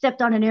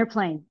stepped on an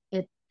airplane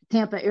at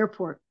Tampa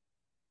Airport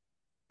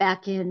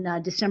back in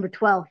December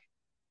 12th,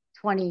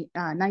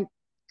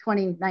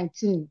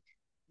 2019,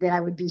 that I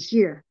would be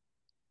here.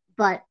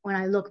 But when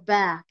I look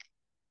back,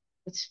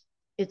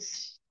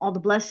 it's all the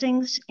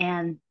blessings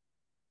and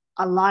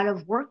a lot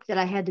of work that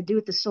I had to do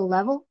at the soul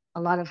level,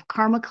 a lot of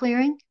karma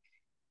clearing,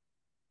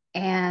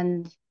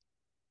 and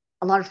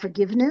a lot of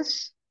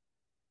forgiveness.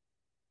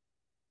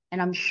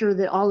 And I'm sure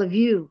that all of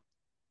you,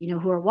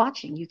 who are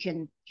watching, you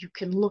can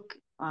look,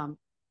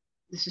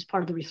 this is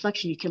part of the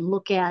reflection. You can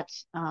look at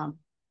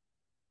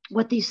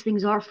what these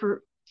things are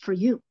for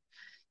you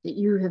that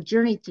you have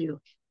journeyed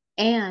through.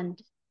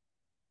 And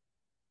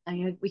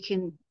I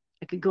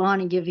could go on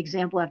and give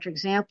example after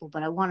example,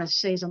 but I want to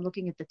say, as I'm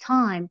looking at the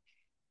time,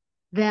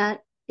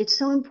 that it's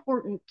so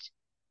important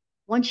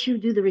once you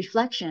do the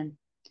reflection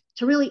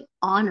to really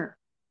honor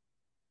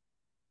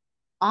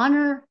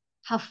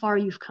how far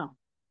you've come,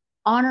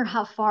 honor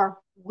how far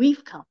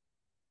we've come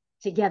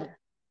together,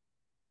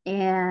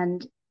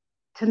 and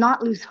to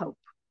not lose hope,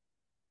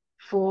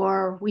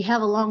 for we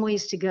have a long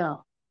ways to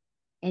go.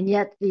 And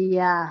yet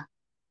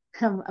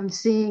I'm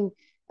seeing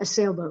a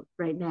sailboat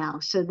right now.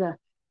 So the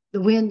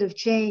wind of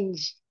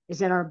change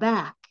is at our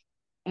back,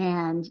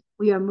 and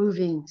we are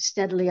moving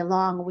steadily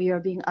along. We are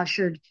being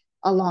ushered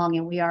along,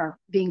 and we are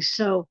being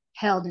so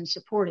held and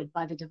supported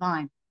by the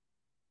divine,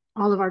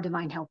 all of our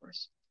divine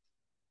helpers.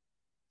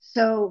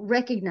 So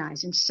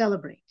recognize and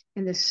celebrate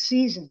in this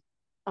season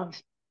of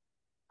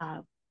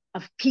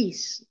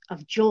peace,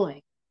 of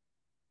joy,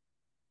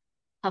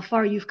 how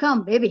far you've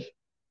come, baby,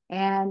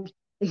 and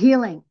the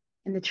healing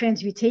and the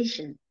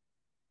transmutation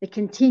that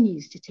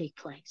continues to take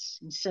place.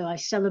 And so I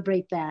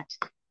celebrate that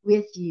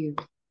with you.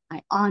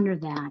 I honor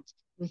that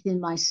within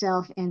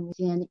myself and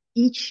within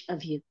each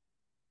of you.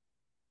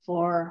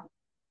 For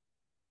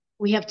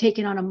we have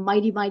taken on a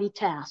mighty, mighty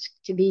task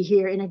to be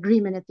here in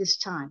agreement at this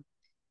time,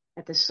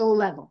 at the soul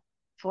level.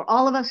 For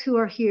all of us who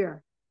are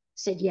here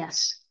said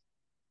yes,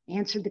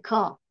 answered the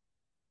call.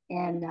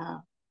 And,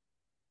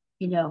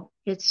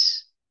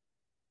 it's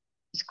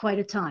quite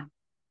a time,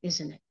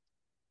 isn't it?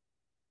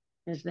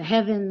 As the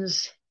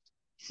heavens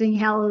sing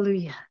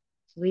hallelujah,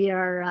 we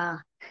feel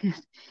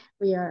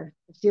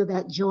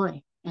that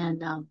joy.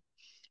 And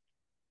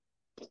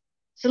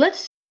so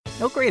let's.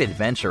 No great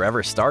adventure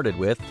ever started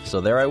with,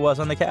 so there I was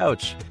on the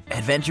couch.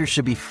 Adventure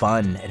should be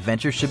fun.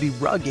 Adventure should be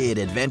rugged.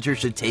 Adventure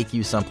should take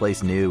you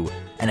someplace new.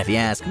 And if you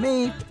ask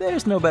me,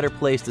 there's no better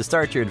place to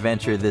start your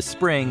adventure this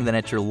spring than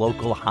at your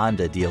local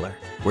Honda dealer,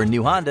 where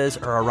new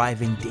Hondas are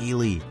arriving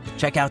daily.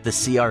 Check out the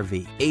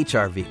CR-V,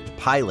 HR-V,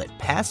 Pilot,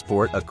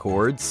 Passport,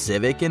 Accord,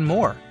 Civic, and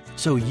more.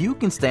 So you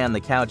can stay on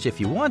the couch if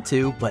you want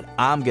to, but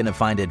I'm going to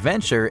find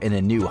adventure in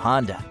a new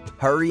Honda.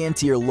 Hurry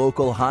into your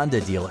local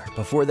Honda dealer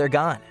before they're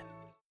gone.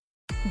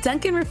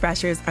 Dunkin'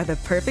 Refreshers are the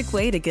perfect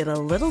way to get a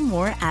little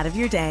more out of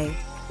your day.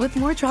 With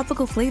more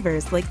tropical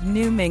flavors like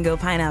new mango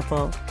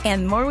pineapple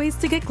and more ways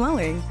to get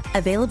glowing.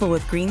 Available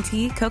with green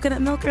tea,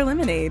 coconut milk, or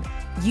lemonade.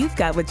 You've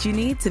got what you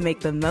need to make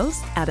the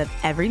most out of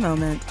every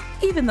moment,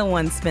 even the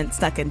ones spent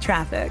stuck in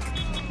traffic.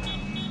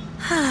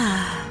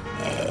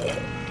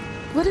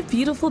 What a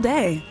beautiful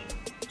day.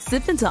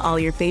 Sip into all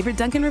your favorite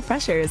Dunkin'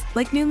 refreshers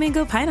like new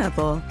mango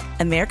pineapple.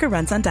 America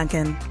runs on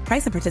Dunkin'.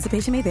 Price and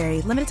participation may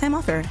vary. Limited time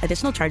offer.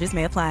 Additional charges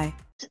may apply.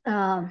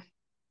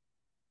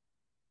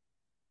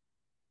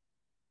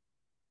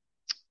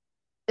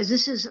 As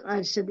this is,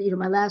 I said,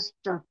 my last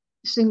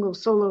single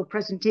solo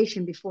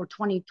presentation before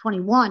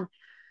 2021, I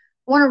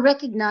want to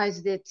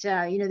recognize that,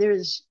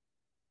 there's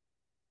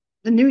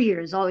the new year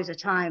is always a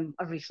time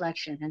of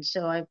reflection. And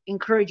so I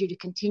encourage you to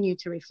continue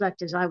to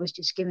reflect, as I was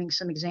just giving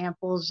some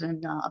examples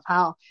and of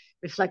how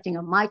reflecting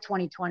on my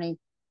 2020,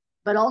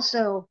 but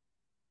also,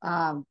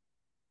 our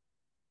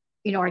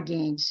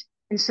gains.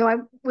 And so I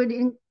would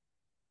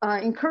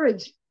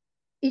encourage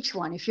each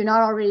one, if you're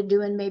not already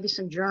doing maybe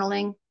some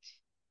journaling,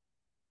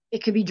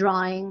 it could be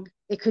drawing,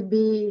 it could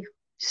be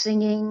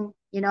singing,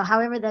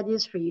 however that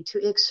is for you,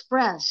 to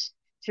express,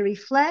 to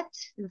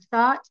reflect the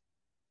thought,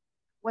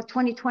 what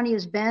 2020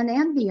 has been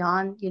and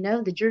beyond,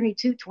 the journey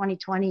to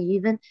 2020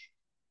 even,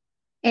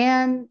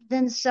 and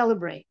then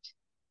celebrate.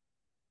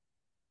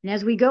 And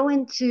as we go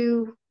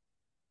into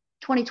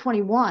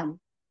 2021,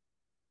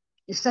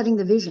 is setting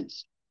the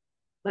visions.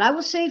 But I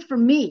will say for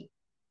me,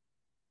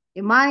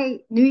 in my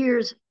New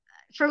Year's,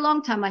 for a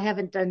long time, I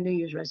haven't done New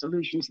Year's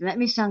resolutions, and that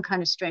may sound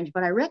kind of strange,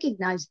 but I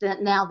recognize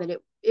that now that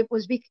it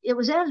was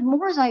as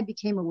more as I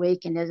became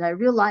awakened, as I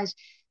realized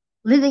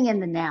living in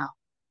the now.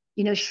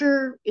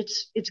 Sure,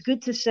 it's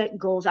good to set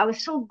goals. I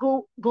was so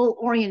goal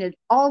oriented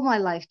all my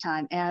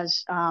lifetime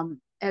as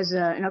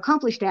an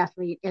accomplished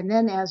athlete, and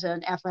then as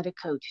an athletic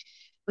coach,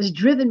 was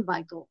driven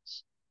by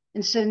goals.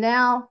 And so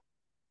now,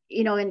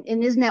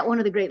 and isn't that one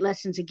of the great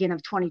lessons again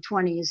of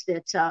 2020 is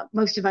that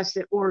most of us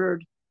that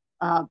ordered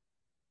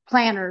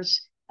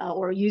planners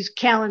or use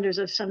calendars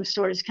of some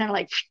sort is kind of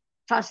like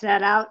toss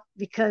that out,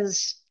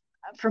 because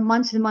for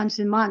months and months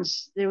and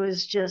months there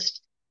was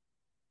just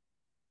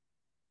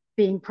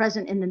being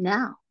present in the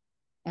now.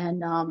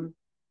 And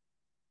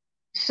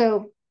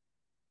so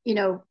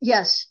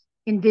yes,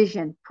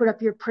 envision, put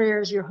up your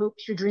prayers, your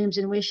hopes, your dreams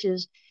and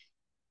wishes.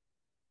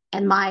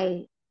 And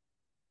my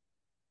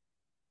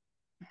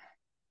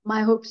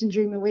hopes and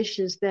dream and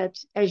wishes that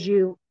as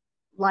you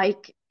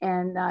like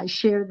and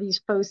share these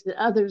posts, that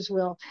others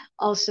will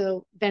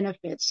also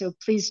benefit. So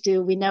please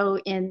do. We know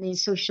in the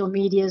social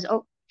medias,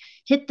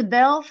 hit the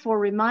bell for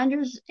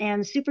reminders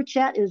and super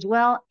chat as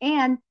well.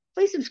 And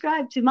please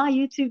subscribe to my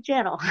YouTube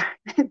channel.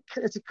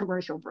 It's a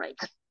commercial break.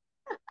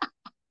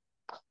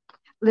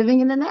 Living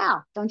in the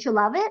now. Don't you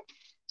love it?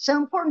 So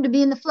important to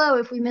be in the flow.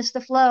 If we miss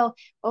the flow,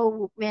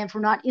 oh man, if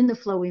we're not in the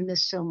flow, we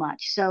miss so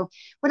much. So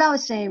what I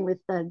was saying with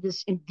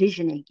this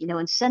envisioning,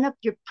 and set up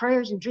your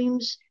prayers and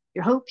dreams,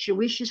 your hopes, your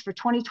wishes for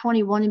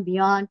 2021 and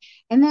beyond,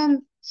 and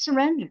then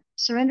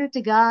surrender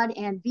to God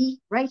and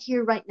be right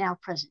here, right now,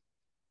 present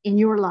in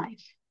your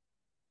life.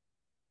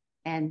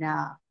 And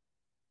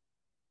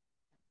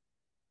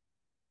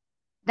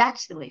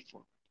that's the way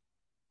forward.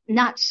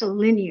 Not so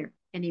linear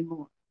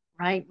anymore,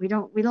 right? We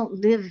don't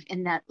live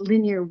in that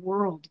linear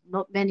world.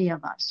 Many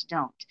of us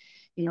don't.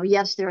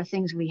 Yes, there are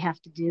things we have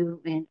to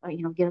do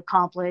and get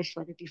accomplished,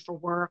 whether it be for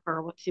work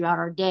or throughout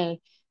our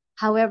day.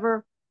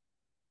 However,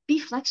 be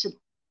flexible.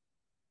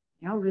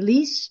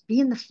 Release, be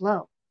in the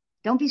flow.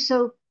 Don't be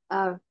so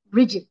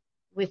rigid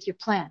with your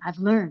plan. I've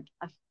learned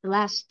the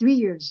last 3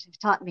 years have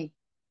taught me,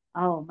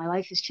 my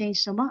life has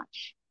changed so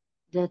much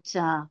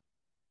that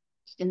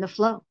in the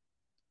flow.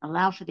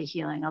 Allow for the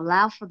healing,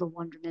 allow for the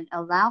wonderment,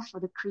 allow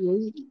for the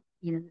creating,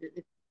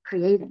 the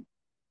creating.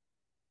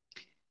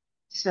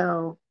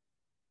 So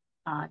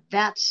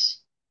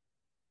that's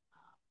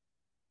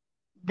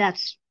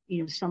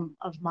some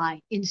of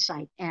my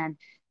insight and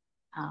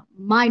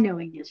my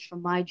knowingness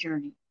from my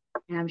journey.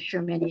 And I'm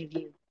sure many of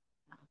you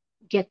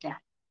get that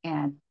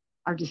and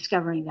are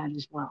discovering that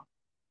as well.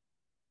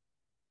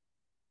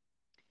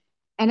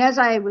 And as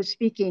I was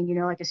speaking,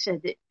 like I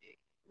said, that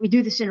we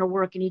do this inner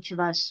work in each of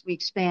us, we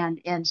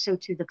expand, and so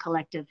too the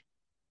collective.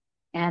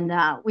 And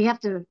we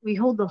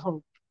hold the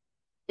hope.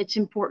 It's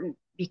important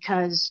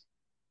because,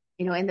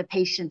 in the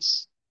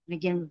patience, and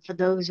again, for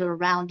those who are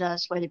around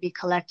us, whether it be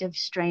collective,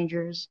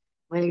 strangers,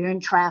 whether you're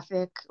in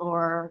traffic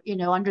or,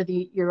 under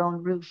your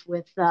own roof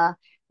with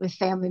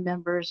family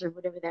members or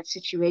whatever that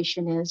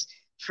situation is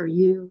for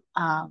you,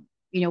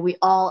 we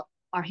all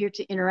are here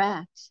to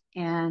interact.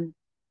 And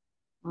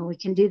we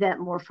can do that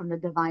more from the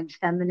divine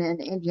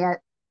feminine, and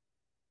yet,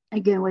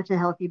 again, with the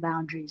healthy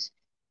boundaries,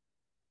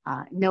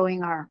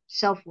 knowing our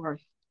self-worth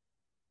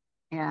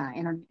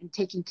and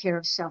taking care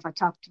of self. I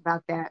talked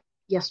about that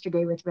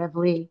yesterday with Rev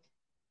Lee.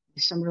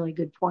 Some really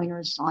good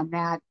pointers on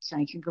that. So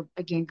you can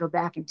go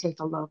back and take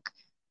a look.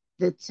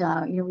 That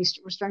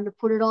we're starting to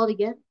put it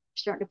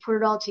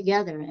all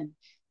together. And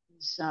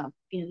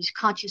these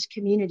conscious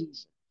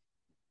communities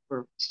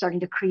we're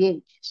starting to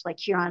create, just like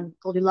here on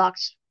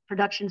Goldilocks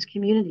Productions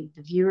community,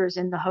 the viewers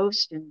and the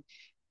host, and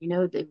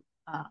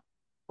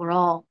we're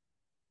all.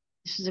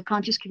 This is a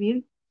conscious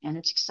community, and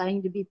it's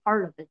exciting to be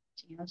part of it.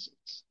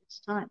 It's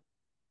time.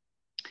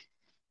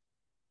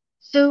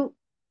 So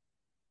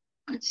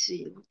let's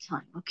see what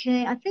time.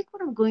 Okay, I think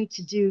what I'm going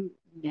to do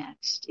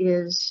next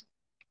is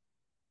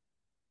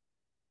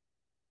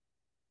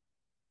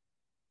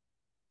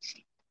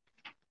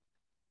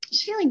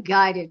just feeling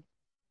guided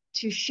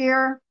to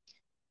share.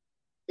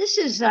 This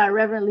is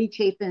Reverend Lee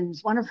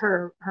Chapin's, one of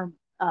her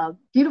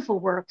beautiful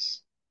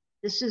works.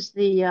 This is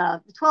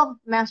the 12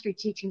 Mastery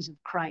Teachings of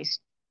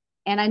Christ.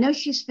 And I know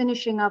she's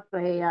finishing up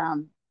it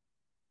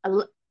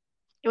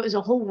was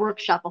a whole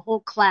workshop, a whole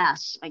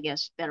class, I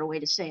guess, better way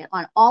to say it,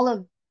 on all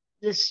of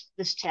this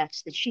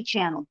text that she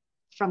channeled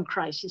from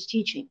Christ, his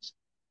teachings.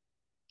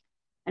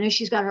 I know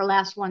she's got her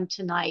last one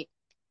tonight,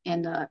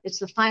 and it's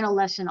the final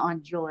lesson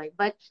on joy.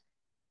 But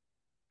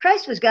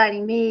Christ was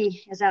guiding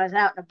me as I was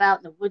out and about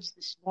in the woods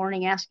this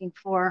morning, asking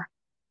for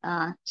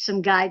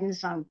some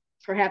guidance on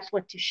perhaps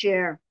what to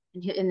share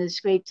in this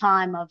great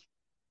time of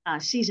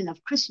season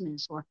of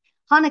Christmas or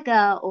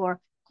Hanukkah or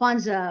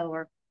Kwanzaa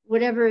or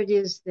whatever it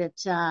is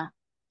that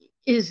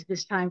is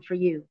this time for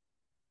you,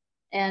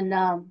 and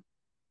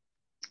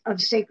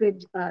of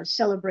sacred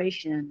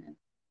celebration.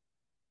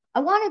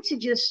 I wanted to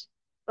just,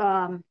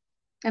 and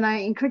I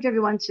encourage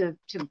everyone to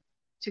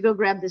go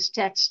grab this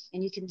text,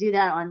 and you can do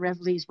that on Rev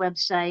Lee's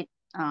website.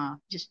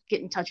 Just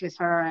get in touch with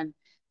her, and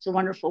it's a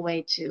wonderful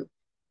way to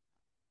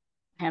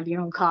have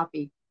your own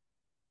copy.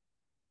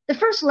 The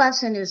first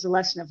lesson is the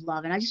lesson of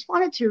love, and I just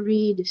wanted to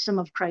read some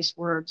of Christ's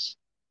words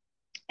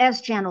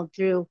as channeled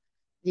through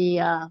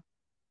the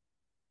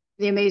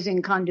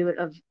amazing conduit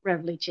of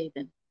Rev Lee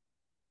Chapin.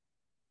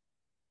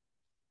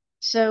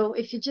 So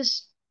if you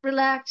just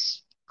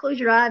relax, close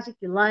your eyes if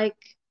you like,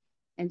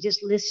 and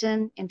just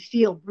listen and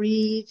feel,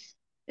 breathe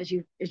as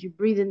you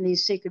breathe in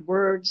these sacred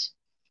words.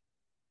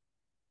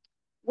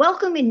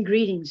 Welcome and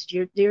greetings,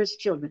 dearest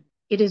children.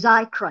 It is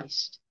I,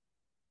 Christ.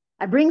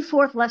 I bring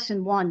forth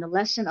lesson 1, the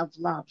lesson of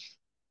love.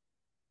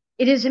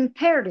 It is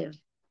imperative,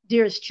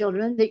 dearest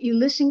children, that you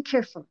listen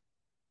carefully,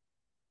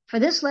 for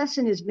this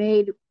lesson is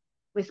made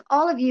with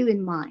all of you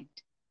in mind.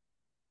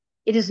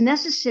 It is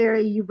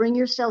necessary you bring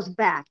yourselves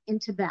back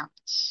into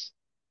balance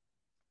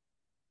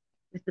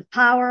with the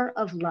power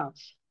of love.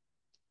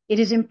 It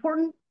is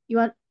important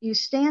you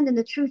stand in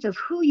the truth of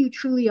who you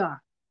truly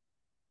are,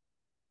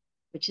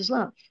 which is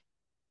love.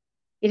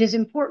 It is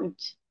important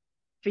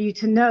for you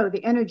to know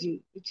the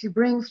energy that you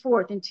bring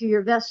forth into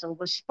your vessel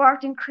was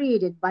sparked and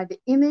created by the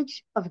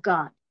image of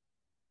God.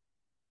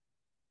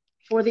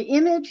 For the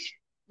image,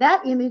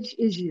 that image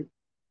is you.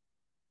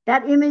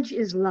 That image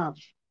is love.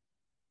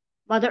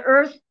 Mother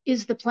Earth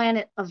is the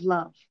planet of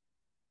love.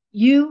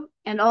 You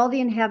and all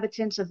the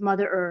inhabitants of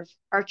Mother Earth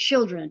are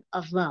children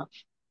of love.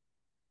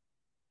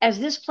 As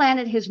this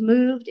planet has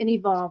moved and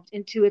evolved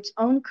into its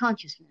own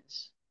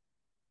consciousness,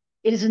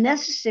 it is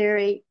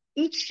necessary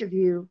each of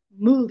you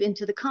move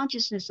into the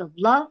consciousness of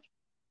love,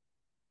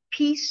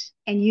 peace,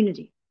 and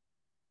unity.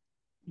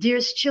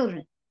 Dearest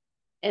children,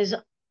 as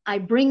I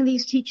bring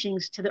these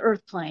teachings to the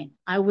earth plane,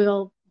 I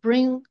will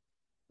begin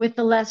with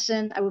the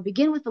lesson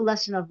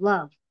of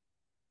love,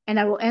 and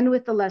I will end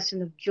with the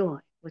lesson of joy,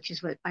 which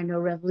is what I know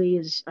Rev Lee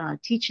is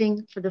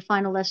teaching for the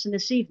final lesson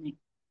this evening.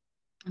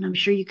 And I'm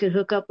sure you could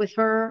hook up with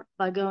her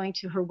by going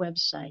to her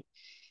website.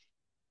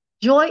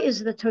 Joy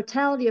is the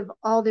totality of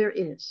all there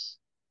is.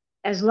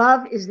 As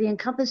love is the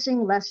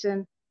encompassing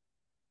lesson,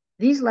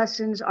 these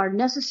lessons are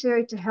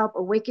necessary to help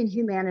awaken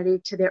humanity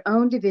to their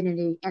own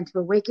divinity and to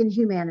awaken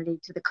humanity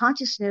to the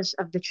consciousness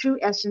of the true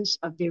essence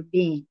of their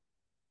being.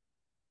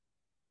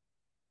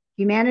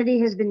 Humanity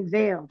has been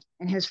veiled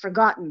and has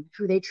forgotten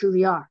who they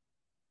truly are.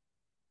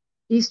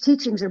 These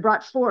teachings are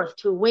brought forth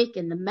to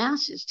awaken the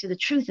masses to the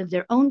truth of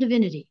their own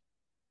divinity.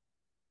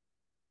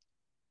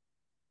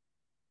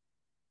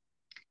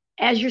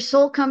 As your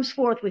soul comes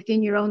forth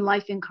within your own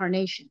life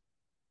incarnation,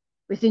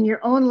 within your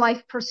own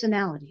life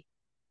personality,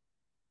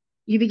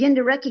 you begin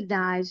to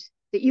recognize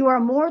that you are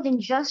more than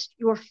just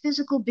your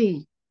physical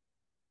being.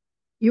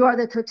 You are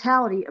the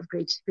totality of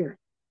Great Spirit.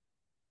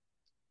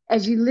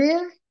 As you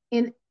live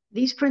in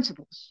these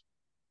principles,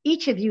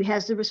 each of you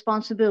has the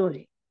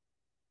responsibility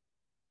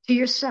to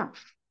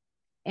yourself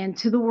and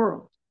to the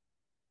world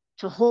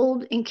to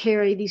hold and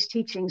carry these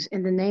teachings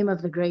in the name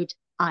of the great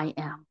I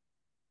Am.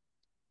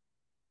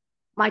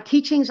 My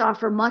teachings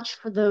offer much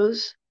for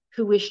those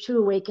who wish to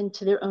awaken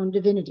to their own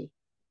divinity,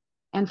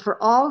 and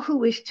for all who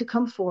wish to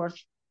come forth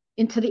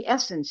into the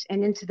essence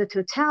and into the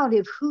totality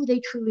of who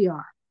they truly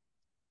are.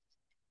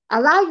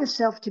 Allow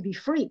yourself to be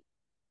free.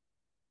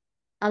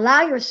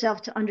 Allow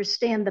yourself to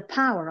understand the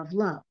power of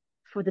love,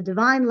 for the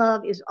divine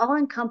love is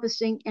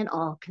all-encompassing and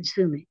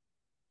all-consuming.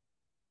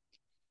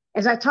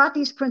 As I taught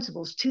these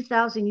principles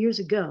 2,000 years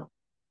ago,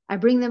 I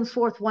bring them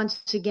forth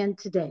once again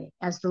today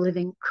as the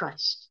living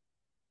Christ.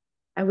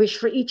 I wish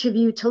for each of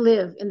you to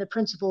live in the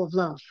principle of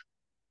love,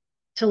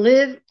 to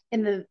live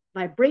in the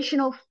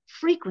vibrational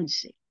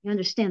frequency. You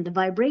understand, the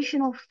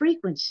vibrational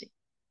frequency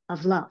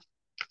of love.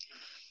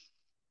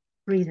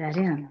 Breathe that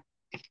in.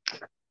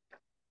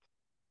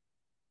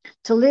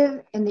 To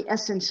live in the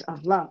essence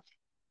of love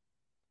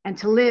and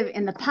to live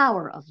in the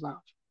power of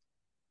love.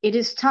 It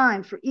is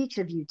time for each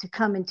of you to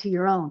come into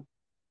your own.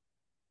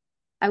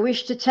 I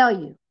wish to tell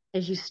you,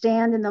 as you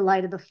stand in the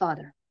light of the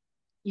Father,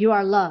 you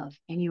are love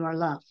and you are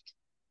loved.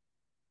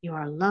 You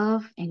are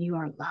love and you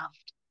are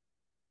loved.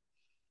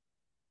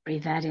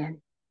 Breathe that in.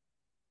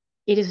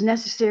 It is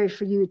necessary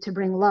for you to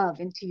bring love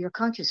into your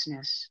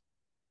consciousness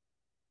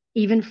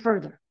even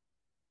further.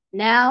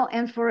 Now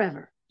and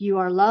forever, you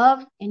are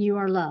loved and you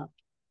are loved.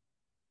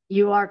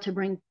 You are to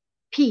bring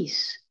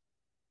peace,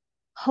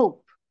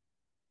 hope,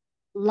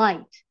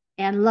 light,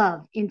 and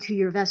love into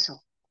your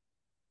vessel,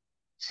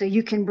 so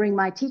you can bring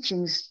my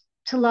teachings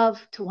to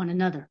love to one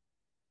another.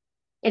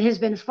 It has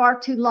been far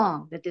too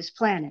long that this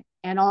planet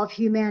and all of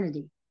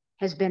humanity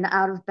has been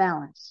out of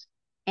balance,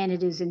 and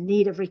it is in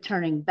need of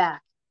returning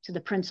back to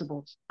the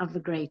principles of the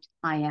great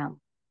I am.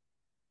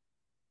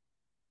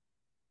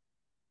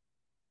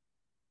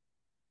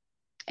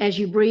 As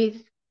you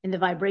breathe in the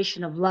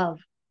vibration of love,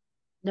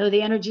 know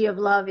the energy of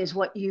love is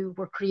what you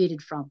were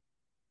created from.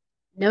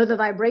 Know the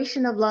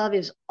vibration of love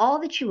is all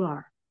that you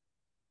are.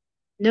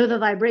 Know the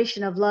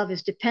vibration of love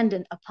is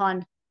dependent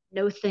upon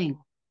no thing.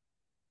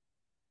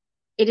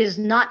 It is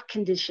not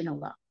conditional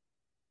love.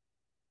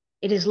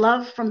 It is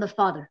love from the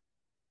Father.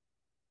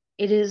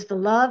 It is the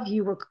love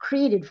you were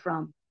created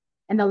from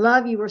and the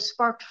love you were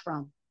sparked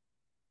from.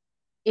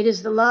 It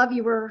is the love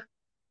you were,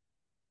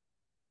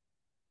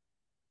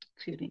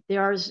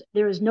 there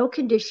is no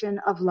condition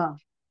of love.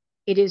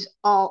 It is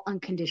all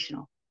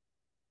unconditional.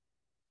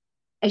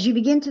 As you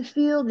begin to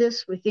feel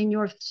this within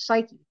your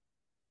psyche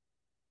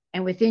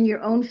and within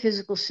your own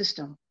physical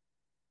system,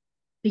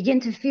 begin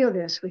to feel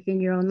this within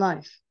your own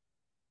life.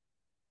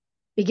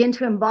 Begin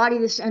to embody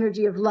this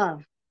energy of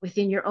love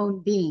within your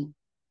own being.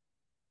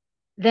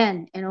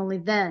 Then and only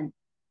then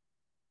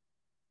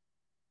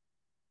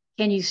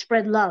can you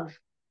spread love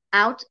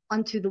out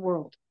unto the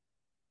world.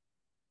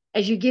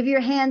 As you give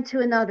your hand to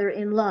another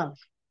in love,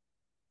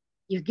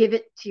 you give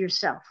it to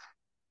yourself.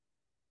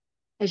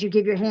 As you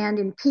give your hand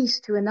in peace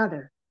to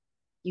another,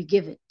 you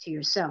give it to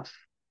yourself.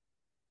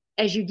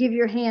 As you give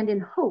your hand in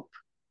hope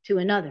to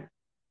another,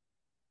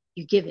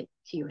 you give it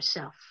to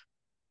yourself.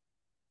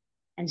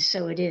 And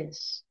so it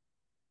is.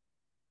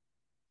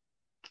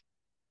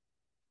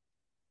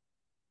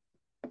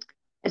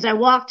 As I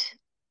walked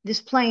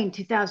this plane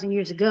 2,000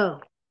 years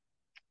ago,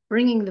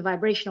 bringing the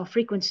vibrational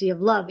frequency of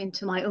love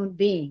into my own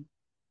being,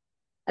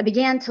 I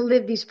began to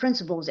live these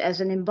principles as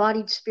an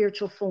embodied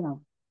spiritual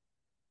form.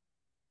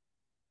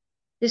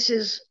 This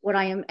is what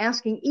I am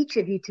asking each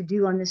of you to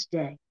do on this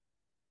day.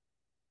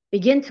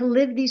 Begin to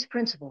live these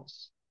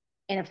principles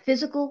in a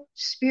physical,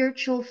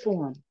 spiritual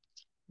form.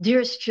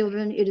 Dearest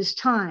children, it is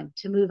time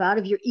to move out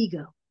of your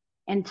ego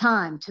and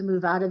time to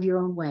move out of your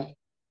own way.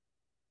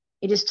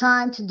 It is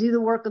time to do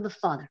the work of the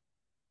Father.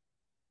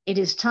 It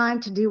is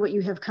time to do what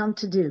you have come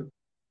to do.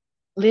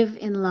 Live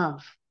in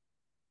love,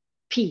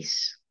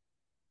 peace,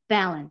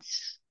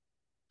 balance,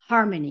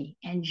 harmony,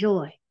 and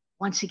joy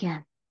once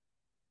again.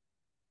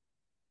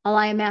 All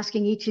I am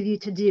asking each of you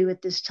to do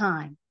at this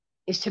time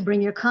is to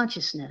bring your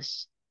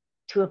consciousness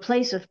to a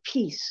place of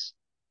peace,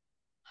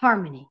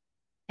 harmony,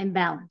 and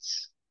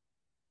balance.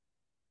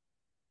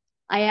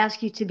 I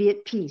ask you to be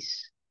at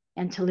peace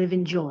and to live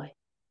in joy.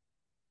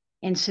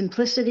 In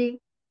simplicity,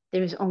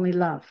 there is only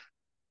love.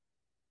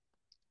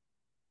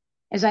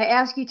 As I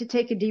ask you to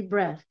take a deep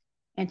breath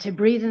and to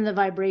breathe in the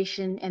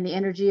vibration and the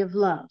energy of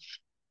love,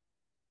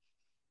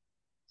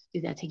 let's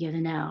do that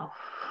together now.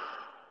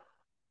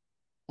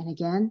 And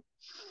again.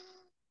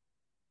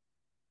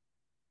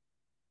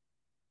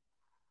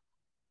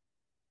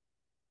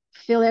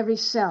 Fill every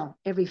cell,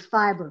 every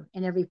fiber,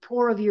 and every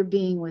pore of your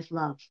being with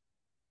love.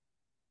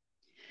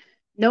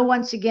 Know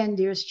once again,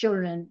 dearest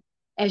children,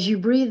 as you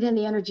breathe in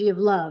the energy of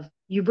love,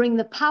 you bring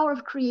the power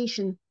of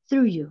creation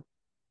through you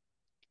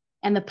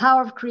and the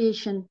power of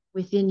creation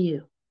within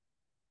you.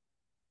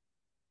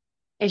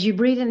 As you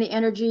breathe in the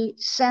energy,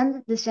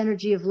 send this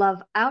energy of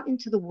love out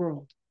into the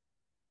world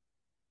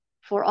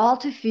for all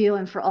to feel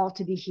and for all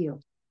to be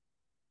healed.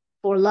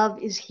 For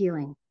love is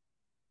healing.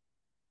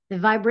 The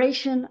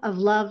vibration of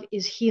love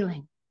is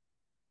healing.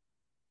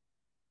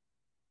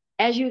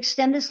 As you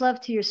extend this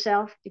love to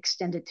yourself,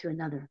 extend it to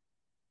another.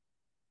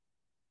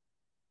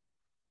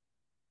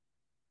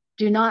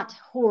 Do not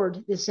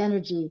hoard this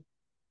energy,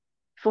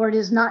 for it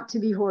is not to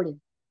be hoarded.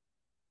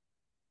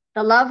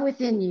 The love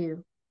within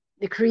you,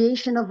 the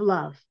creation of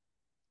love,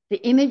 the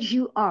image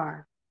you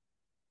are,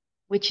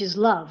 which is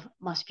love,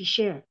 must be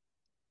shared.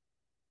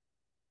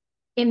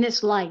 In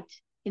this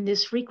light, in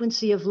this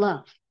frequency of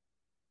love,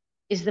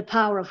 is the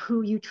power of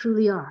who you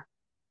truly are.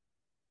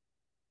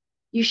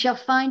 You shall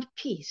find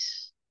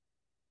peace.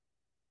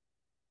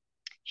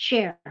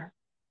 Share,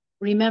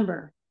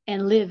 remember,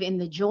 and live in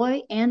the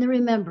joy and the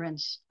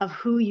remembrance of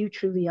who you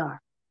truly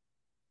are.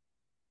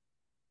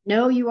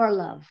 Know you are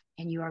loved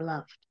and you are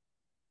loved.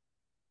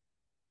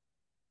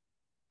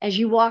 As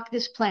you walk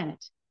this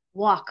planet,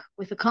 walk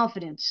with the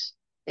confidence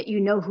that you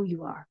know who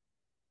you are.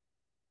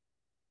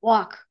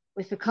 Walk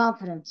with the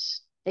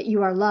confidence that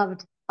you are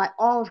loved by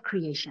all of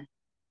creation.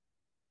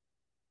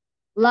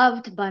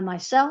 Loved by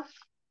myself,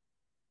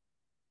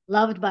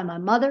 loved by my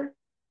mother,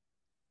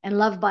 and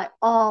loved by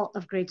all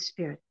of Great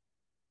Spirit.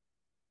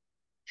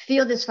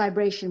 Feel this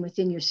vibration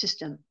within your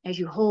system as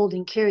you hold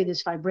and carry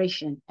this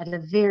vibration at a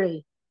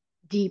very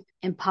deep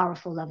and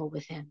powerful level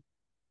within.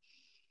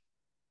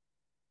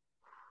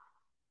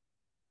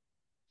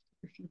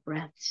 A few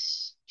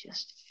breaths.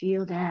 Just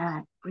feel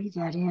that. Breathe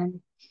that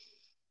in.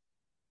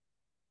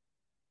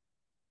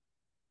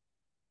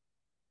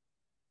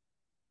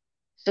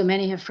 So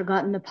many have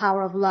forgotten the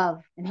power of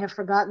love and have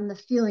forgotten the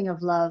feeling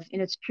of love in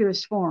its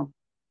purest form.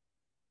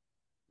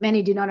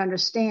 Many do not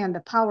understand the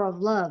power of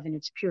love in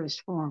its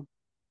purest form.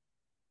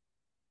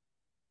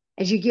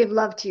 As you give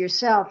love to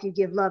yourself, you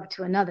give love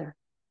to another.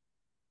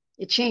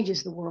 It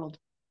changes the world.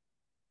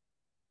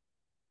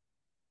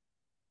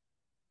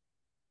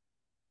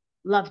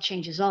 Love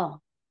changes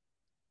all.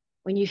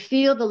 When you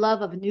feel the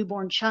love of a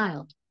newborn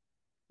child,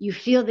 you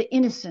feel the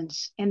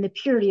innocence and the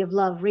purity of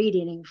love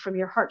radiating from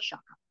your heart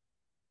chakra.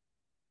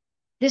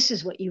 This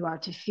is what you are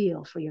to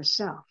feel for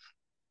yourself,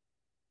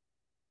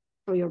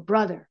 for your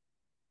brother,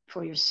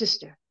 for your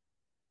sister.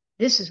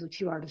 This is what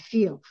you are to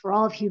feel for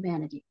all of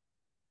humanity.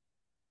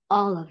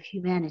 All of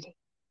humanity.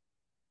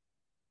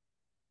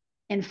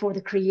 And for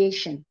the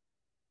creation,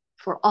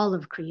 for all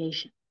of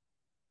creation.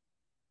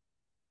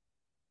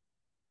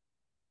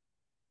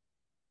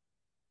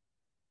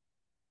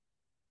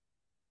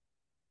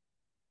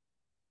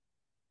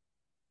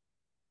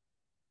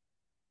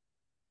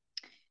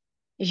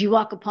 As you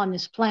walk upon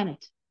this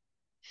planet,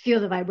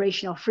 feel the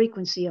vibrational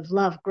frequency of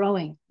love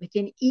growing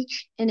within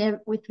each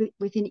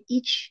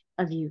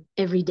of you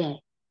every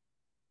day.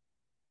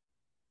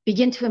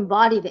 Begin to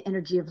embody the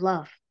energy of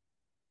love.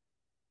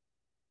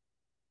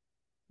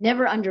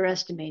 Never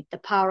underestimate the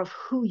power of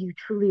who you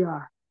truly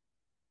are.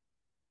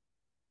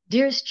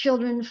 Dearest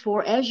children,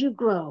 for as you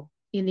grow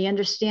in the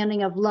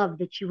understanding of love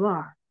that you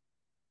are,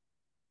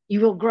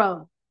 you will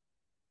grow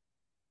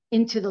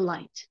into the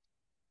light.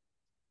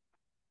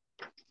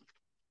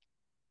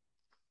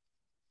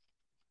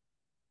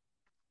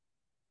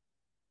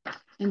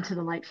 Into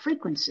the light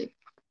frequency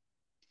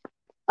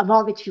of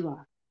all that you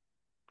are.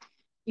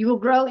 You will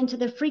grow into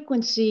the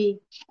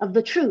frequency of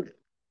the truth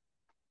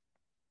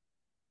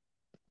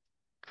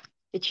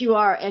that you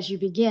are as you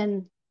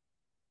begin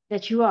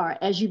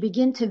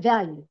to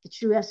value the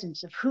true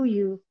essence of who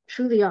you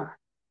truly are.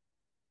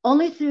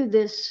 Only through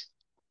this,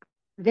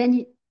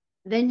 then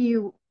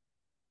you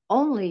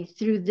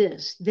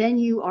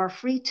are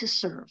free to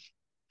serve,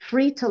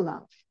 free to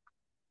love,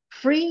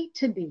 free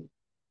to be.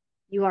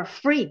 You are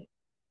free,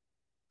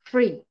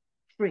 free,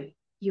 free.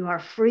 You are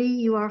free,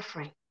 you are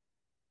free.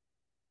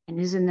 And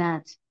isn't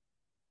that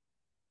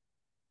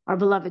our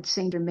beloved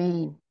Saint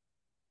Germain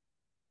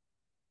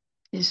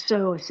is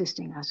so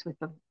assisting us with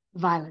the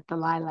violet, the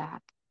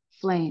lilac,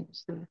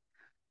 flames, the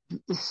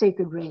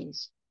sacred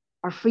rays,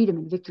 our freedom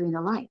and victory in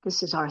the light.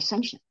 This is our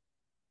ascension.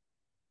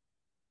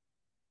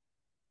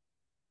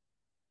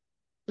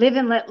 Live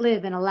and let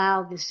live and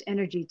allow this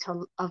energy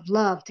of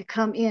love to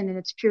come in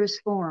its purest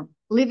form.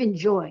 Live in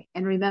joy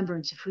and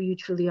remembrance of who you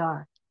truly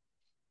are.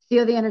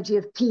 Feel the energy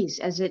of peace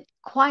as it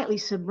quietly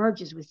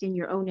submerges within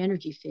your own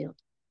energy field.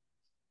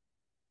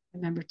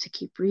 Remember to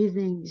keep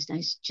breathing these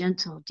nice,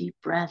 gentle, deep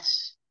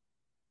breaths.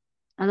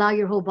 Allow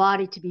your whole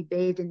body to be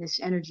bathed in this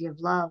energy of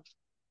love,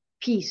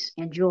 peace,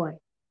 and joy.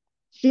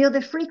 Feel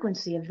the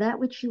frequency of that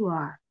which you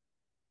are,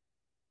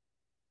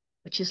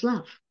 which is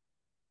love.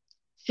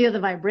 Feel the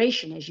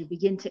vibration as you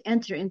begin to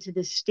enter into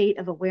this state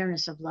of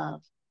awareness of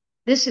love.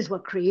 This is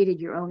what created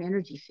your own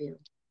energy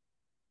field.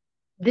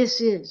 This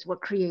is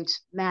what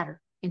creates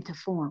matter into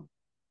form.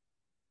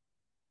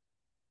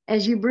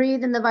 As you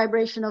breathe in the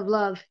vibration of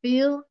love,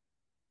 feel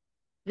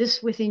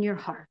this within your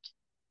heart.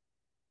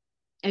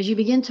 As you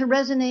begin to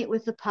resonate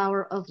with the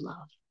power of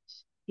love,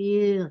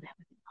 feel that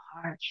within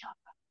the heart chakra.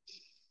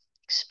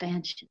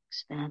 Expansion,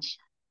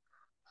 expansion,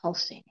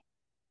 pulsating.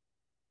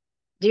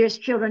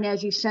 Dearest children,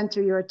 as you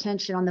center your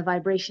attention on the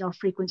vibrational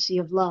frequency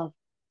of love,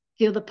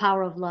 feel the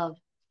power of love,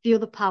 feel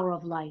the power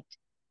of light,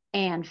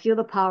 and feel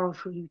the power of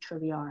who you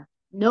truly are.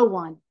 No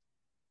one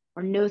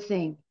or no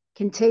thing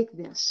can take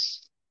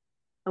this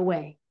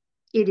away.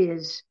 It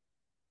is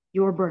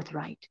your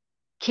birthright.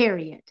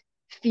 Carry it,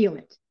 feel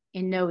it,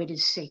 and know it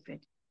is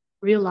sacred.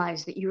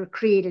 Realize that you are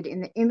created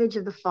in the image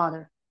of the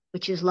Father,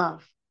 which is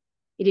love.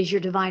 It is your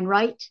divine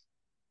right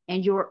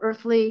and your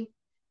earthly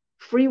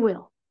free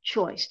will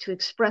choice to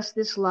express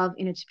this love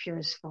in its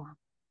purest form.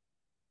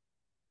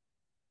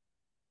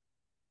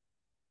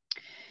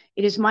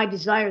 It is my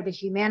desire that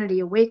humanity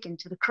awaken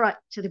to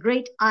the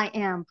great I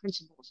am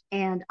principles,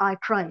 and I,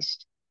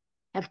 Christ,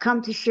 have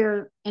come to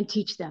share and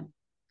teach them.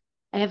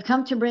 I have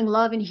come to bring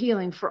love and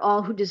healing for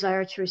all who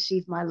desire to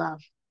receive my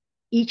love.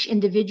 Each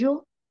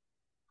individual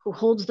who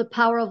holds the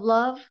power of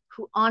love,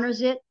 who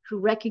honors it, who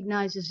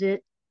recognizes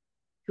it,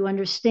 who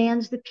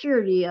understands the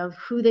purity of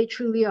who they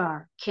truly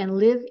are, can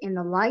live in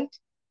the light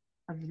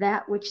of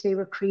that which they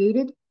were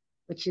created,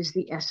 which is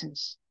the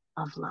essence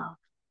of love.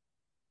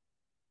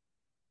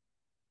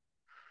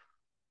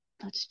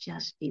 Let's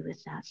just be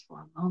with that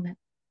for a moment.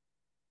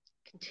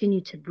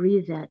 Continue to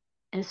breathe that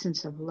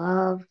essence of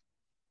love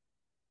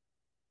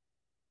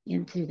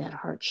in through that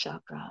heart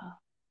chakra.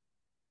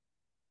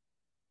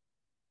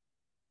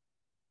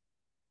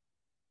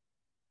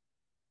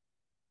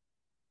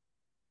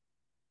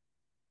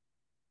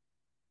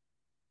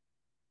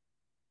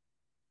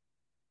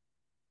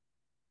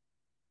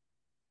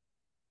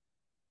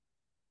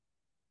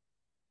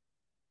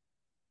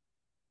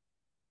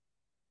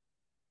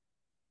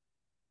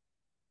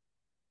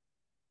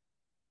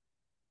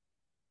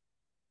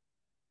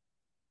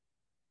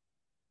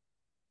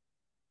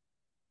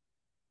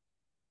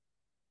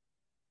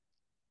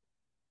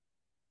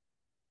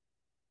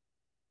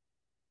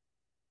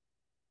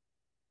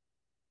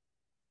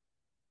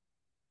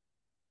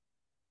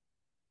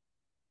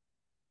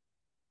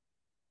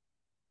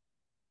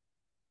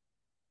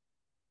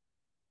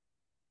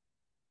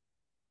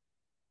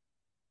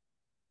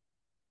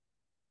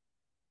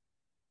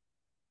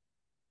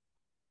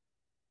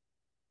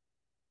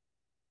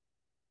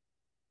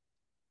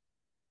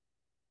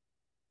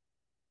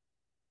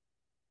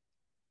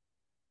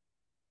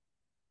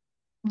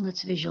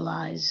 Let's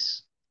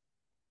visualize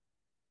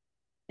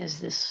as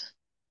this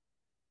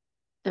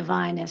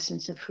divine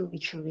essence of who we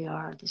truly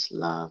are, this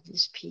love,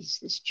 this peace,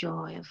 this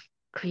joy of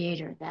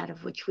Creator, that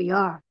of which we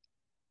are.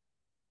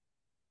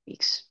 We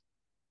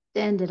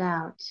extend it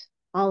out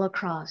all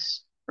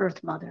across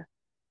Earth Mother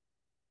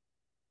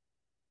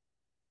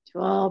to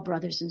all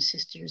brothers and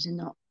sisters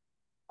in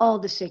all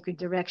the sacred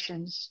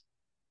directions.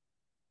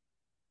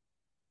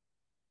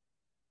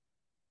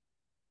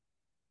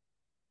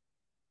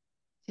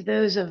 To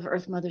those of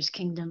Earth Mother's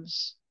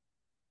kingdoms,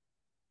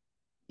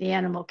 the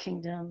animal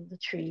kingdom, the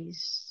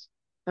trees,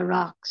 the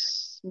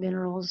rocks,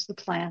 minerals, the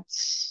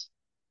plants,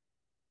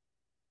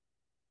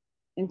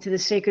 into the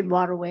sacred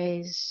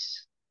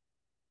waterways,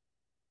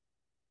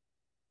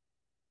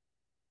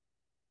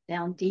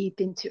 down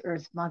deep into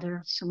Earth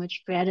Mother. So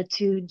much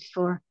gratitude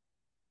for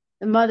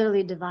the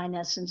motherly divine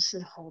essence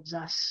that holds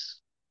us,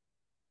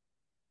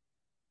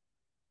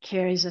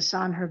 carries us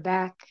on her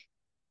back.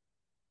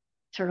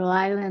 Turtle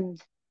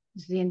Island,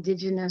 as the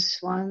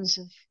indigenous ones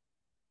have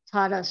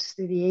taught us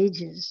through the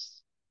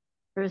ages,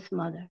 Earth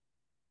Mother.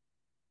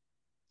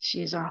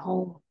 She is our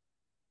home.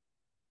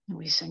 And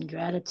we send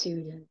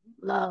gratitude and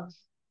love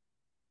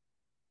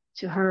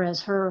to her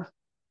as her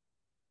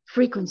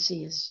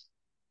frequency is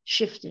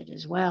shifted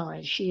as well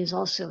as she is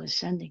also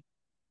ascending.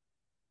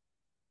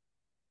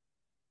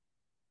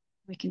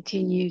 We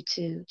continue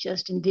to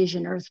just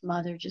envision Earth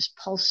Mother just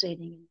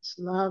pulsating in this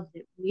love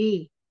that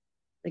we,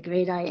 the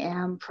great I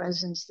am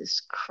presence,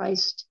 this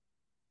Christ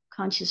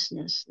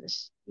consciousness,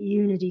 this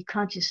unity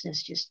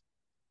consciousness, just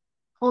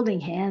holding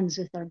hands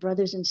with our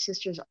brothers and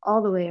sisters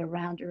all the way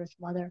around Earth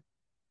Mother,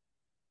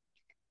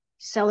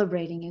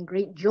 celebrating in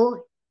great joy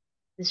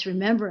this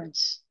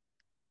remembrance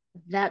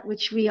of that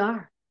which we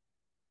are.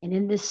 And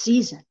in this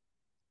season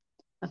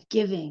of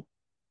giving,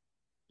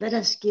 let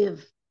us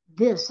give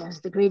this as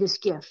the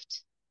greatest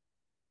gift.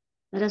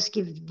 Let us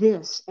give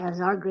this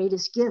as our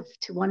greatest gift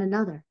to one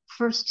another.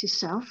 First to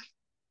self,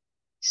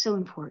 so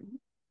important,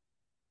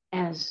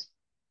 as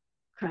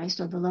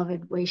Christ, our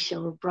beloved way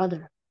shower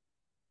brother,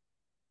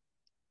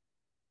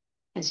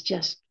 has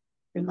just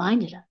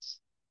reminded us.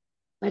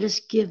 Let us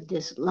give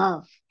this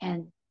love.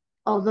 And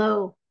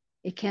although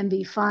it can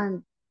be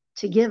fun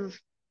to give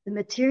the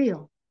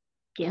material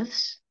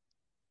gifts,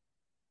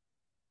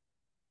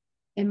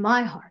 in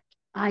my heart,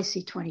 I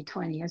see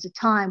 2020 as a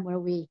time where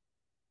we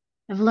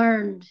have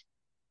learned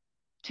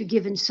to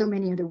give in so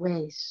many other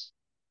ways.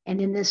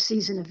 And in this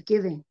season of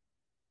giving,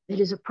 it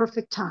is a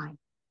perfect time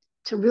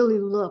to really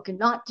look and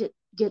not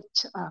get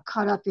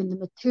caught up in the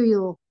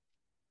material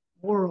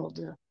world,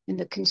 in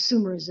the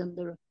consumerism,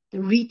 the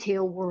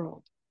retail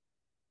world.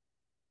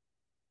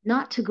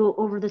 Not to go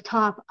over the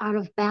top, out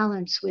of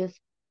balance with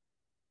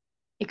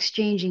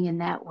exchanging in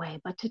that way,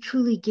 but to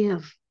truly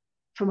give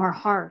from our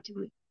heart.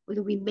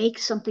 Whether we make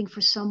something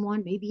for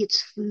someone, maybe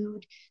it's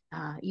food,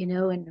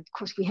 and of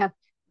course we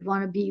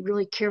want to be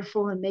really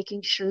careful in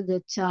making sure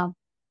that,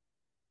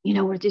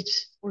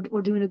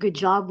 we're doing a good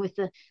job with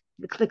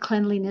the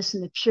cleanliness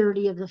and the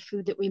purity of the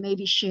food that we may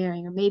be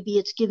sharing. Or maybe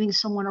it's giving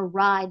someone a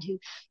ride who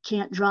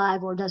can't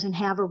drive or doesn't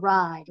have a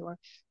ride. Or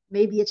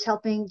maybe it's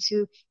helping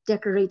to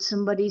decorate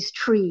somebody's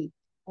tree,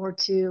 or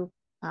to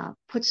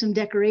put some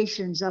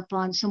decorations up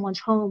on someone's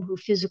home who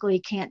physically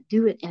can't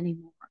do it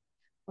anymore.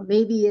 Or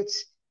maybe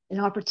it's an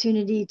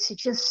opportunity to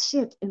just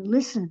sit and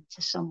listen to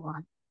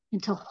someone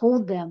and to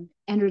hold them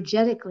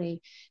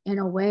energetically in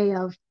a way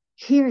of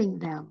hearing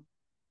them,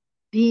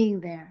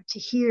 being there to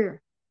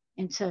hear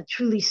and to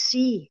truly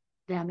see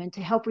them and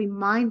to help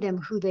remind them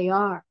who they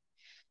are.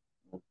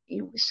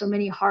 So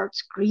many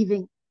hearts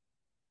grieving.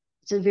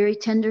 It's a very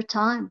tender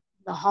time.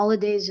 The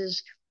holidays,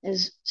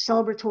 as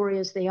celebratory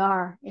as they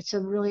are, it's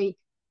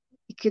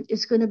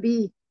going to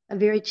be a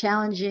very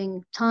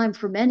challenging time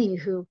for many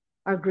who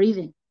are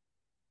grieving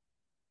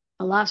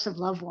the loss of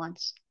loved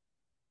ones.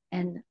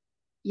 And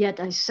yet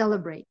I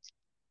celebrate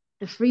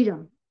the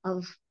freedom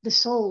of the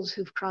souls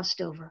who've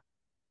crossed over.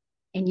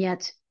 And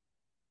yet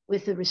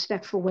with a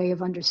respectful way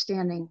of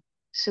understanding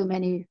so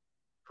many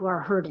who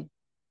are hurting.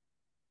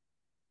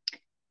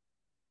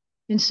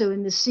 And so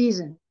in this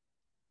season,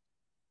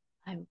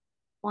 I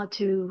want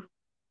to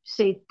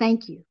say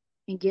thank you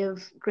and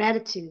give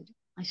gratitude.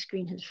 My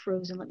screen has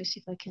frozen. Let me see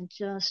if I can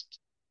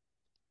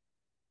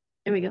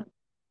there we go.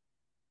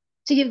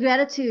 To give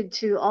gratitude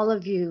to all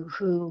of you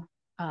who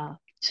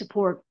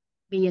support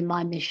me in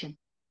my mission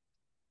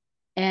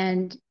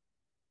and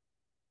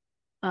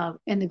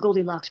the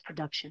Goldilocks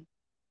production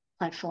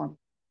platform.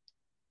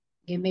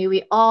 And may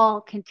we all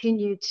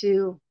continue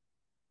to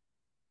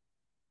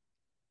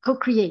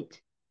co-create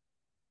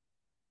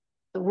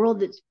the world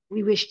that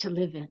we wish to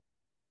live in.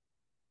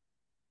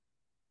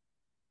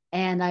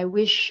 And I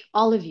wish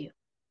all of you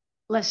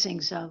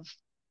blessings of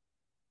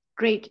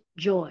great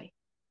joy,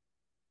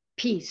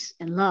 peace,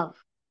 and love.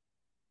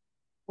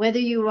 Whether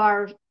you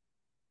are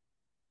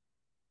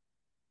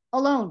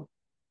alone,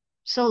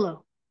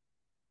 solo.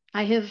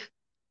 I have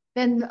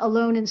been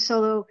alone and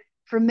solo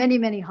for many,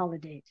 many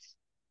holidays.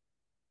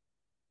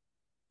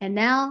 And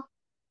now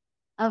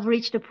I've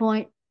reached a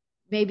point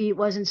maybe it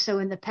wasn't so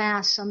in the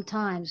past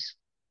sometimes,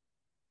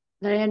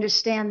 that I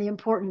understand the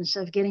importance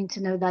of getting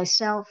to know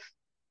thyself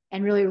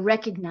and really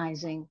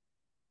recognizing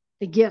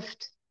the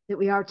gift that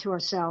we are to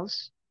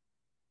ourselves.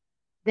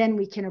 Then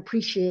we can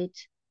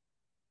appreciate,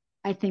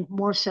 I think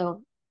more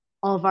so,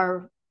 all of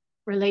our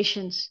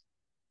relations,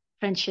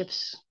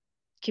 friendships,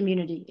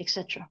 community,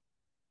 etc.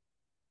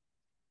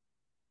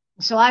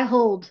 So I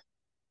hold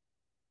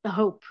the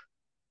hope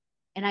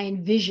and I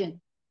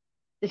envision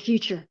the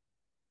future.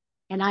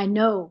 And I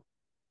know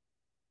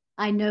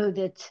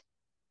that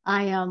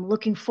I am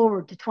looking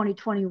forward to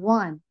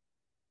 2021.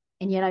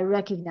 And yet I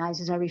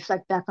recognize as I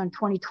reflect back on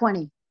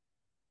 2020,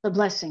 the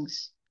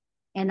blessings,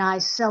 and I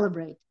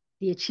celebrate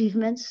the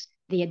achievements,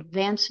 the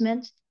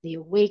advancement, the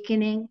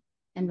awakening,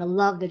 and the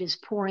love that is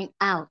pouring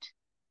out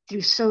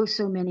through so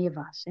many of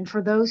us. And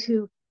for those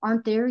who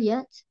aren't there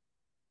yet,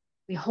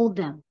 we hold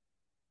them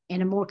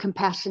in a more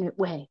compassionate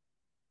way,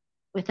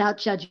 without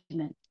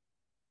judgment,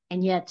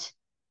 and yet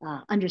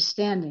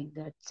understanding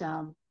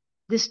that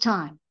this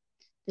time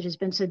that has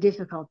been so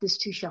difficult, this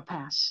too shall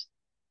pass.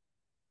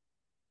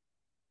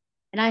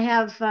 And I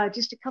have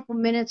just a couple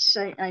minutes.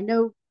 I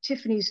know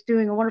Tiffany's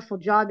doing a wonderful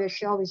job, as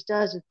she always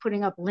does, of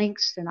putting up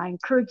links, and I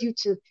encourage you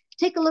to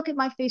take a look at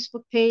my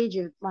Facebook page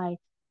of my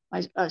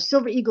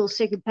Silver Eagle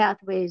Sacred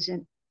Pathways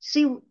and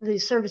see the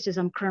services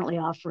I'm currently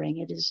offering.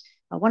 It is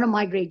one of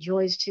my great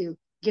joys to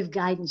give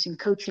guidance and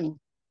coaching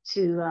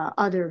to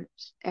others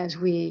as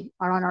we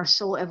are on our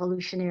soul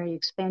evolutionary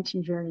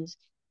expansion journeys.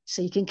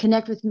 So you can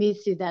connect with me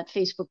through that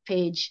Facebook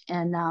page.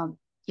 And,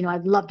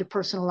 I'd love to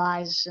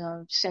personalize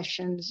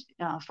sessions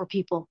for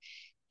people.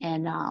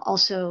 And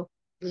also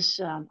this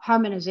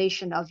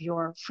harmonization of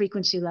your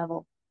frequency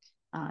level.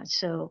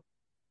 So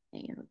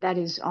that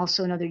is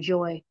also another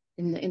joy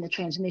in the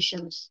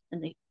transmissions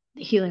and the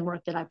healing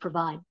work that I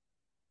provide.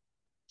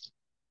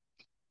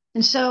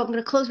 And so I'm going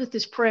to close with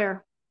this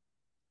prayer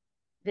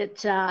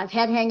that I've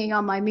had hanging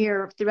on my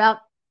mirror throughout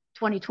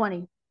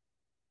 2020.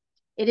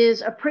 It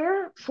is a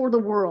prayer for the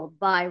world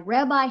by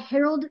Rabbi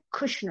Harold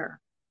Kushner.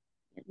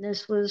 And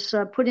this was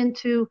put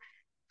into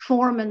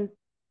form in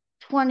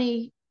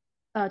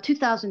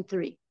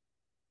 2003.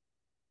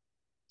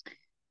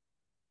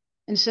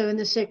 And so in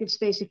this sacred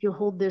space, if you'll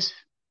hold this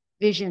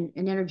vision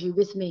and energy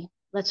with me,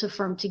 let's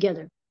affirm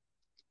together.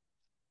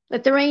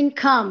 Let the rain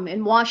come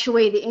and wash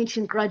away the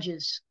ancient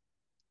grudges.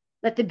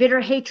 Let the bitter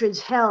hatreds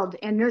held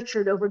and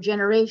nurtured over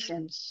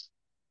generations.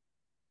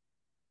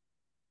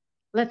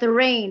 Let the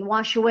rain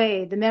wash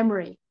away the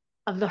memory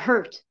of the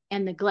hurt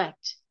and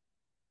neglect.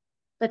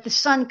 Let the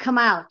sun come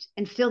out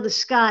and fill the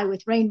sky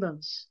with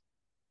rainbows.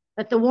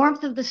 Let the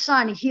warmth of the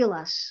sun heal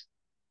us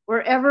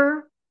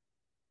wherever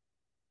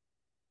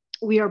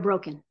we are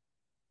broken.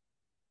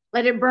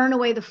 Let it burn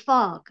away the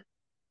fog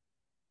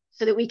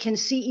so that we can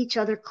see each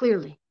other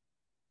clearly.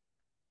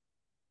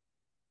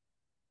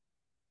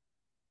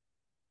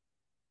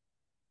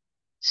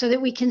 So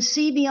that we can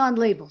see beyond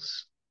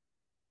labels,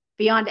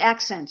 beyond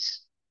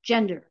accents,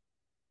 gender,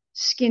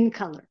 skin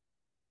color.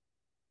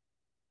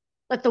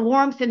 Let the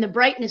warmth and the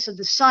brightness of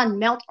the sun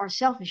melt our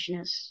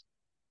selfishness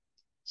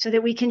so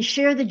that we can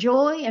share the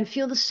joy and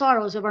feel the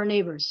sorrows of our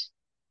neighbors.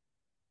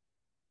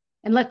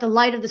 And let the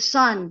light of the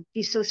sun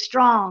be so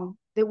strong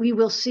that we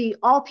will see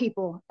all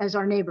people as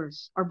our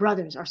neighbors, our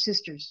brothers, our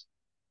sisters.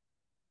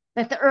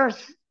 Let the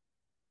earth,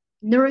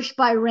 nourished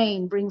by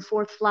rain, bring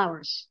forth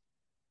flowers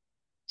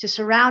to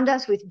surround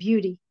us with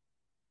beauty.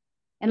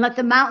 And let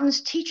the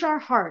mountains teach our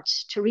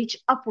hearts to reach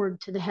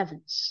upward to the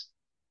heavens.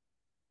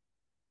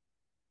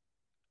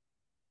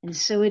 And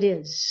so it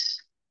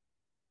is.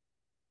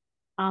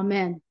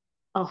 Amen.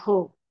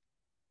 Aho.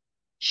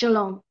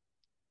 Shalom.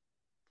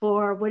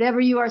 For whatever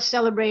you are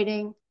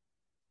celebrating,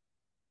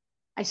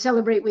 I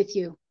celebrate with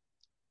you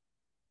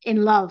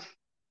in love.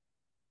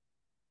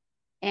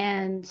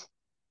 And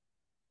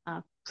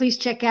please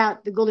check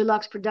out the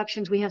Goldilocks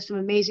Productions. We have some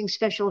amazing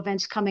special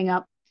events coming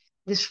up.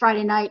 This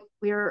Friday night,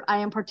 I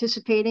am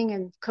participating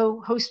and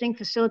co-hosting,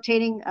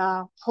 facilitating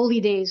Holy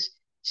Days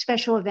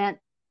special event.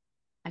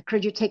 I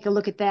encourage you to take a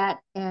look at that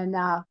and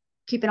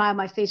keep an eye on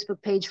my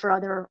Facebook page for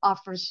other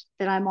offers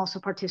that I'm also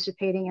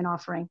participating and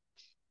offering.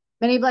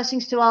 Many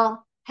blessings to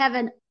all. Have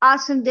an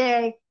awesome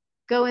day.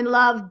 Go in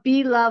love,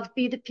 be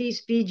the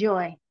peace, be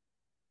joy.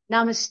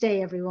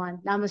 Namaste, everyone.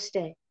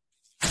 Namaste.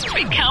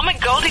 Become a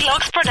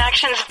Goldilocks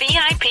Productions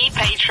VIP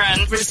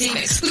patron. Receive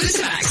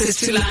exclusive access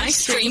to live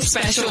stream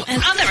special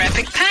and other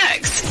epic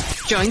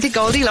perks. Join the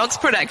Goldilocks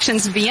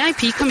Productions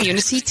VIP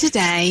community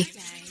today.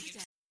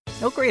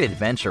 No great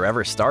adventure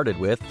ever started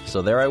with,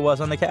 so there I was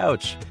on the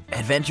couch.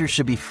 Adventure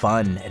should be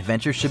fun.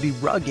 Adventure should be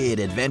rugged.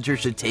 Adventure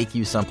should take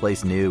you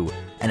someplace new.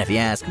 And if you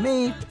ask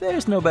me,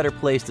 there's no better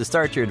place to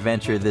start your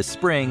adventure this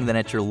spring than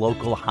at your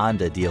local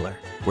Honda dealer,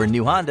 where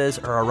new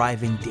Hondas are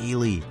arriving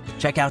daily.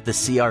 Check out the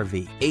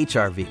CR-V,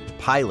 HR-V,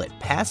 Pilot,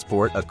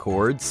 Passport,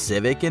 Accord,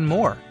 Civic, and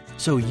more.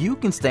 So you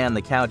can stay on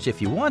the couch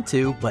if you want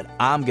to, but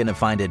I'm going to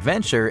find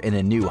adventure in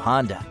a new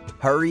Honda.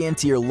 Hurry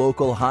into your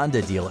local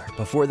Honda dealer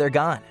before they're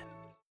gone.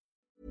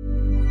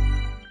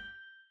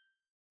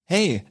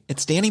 Hey,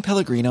 it's Danny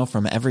Pellegrino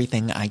from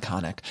Everything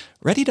Iconic.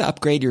 Ready to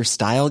upgrade your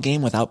style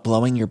game without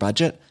blowing your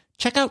budget?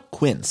 Check out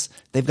Quince.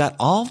 They've got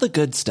all the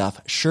good stuff,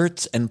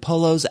 shirts and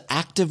polos,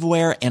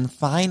 activewear, and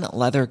fine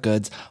leather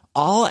goods,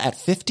 all at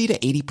 50 to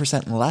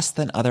 80% less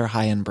than other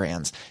high-end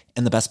brands.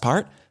 And the best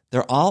part?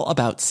 They're all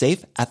about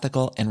safe,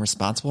 ethical, and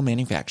responsible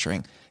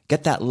manufacturing.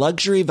 Get that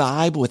luxury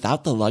vibe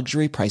without the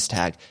luxury price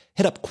tag.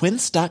 Hit up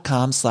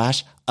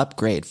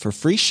quince.com/upgrade for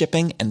free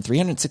shipping and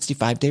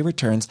 365-day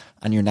returns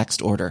on your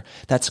next order.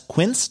 That's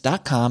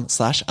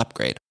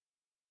quince.com/upgrade.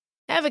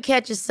 Ever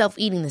catch yourself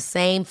eating the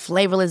same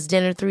flavorless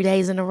dinner 3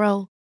 days in a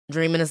row?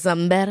 Dreaming of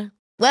something better?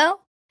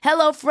 Well,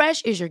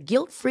 HelloFresh is your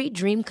guilt-free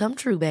dream come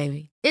true,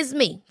 baby. It's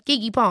me,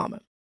 Keke Palmer.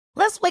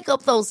 Let's wake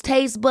up those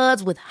taste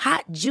buds with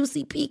hot,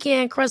 juicy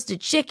pecan-crusted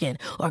chicken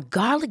or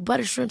garlic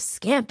butter shrimp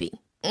scampi.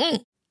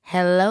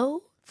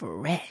 Hello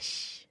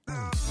Fresh.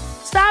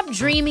 Stop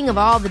dreaming of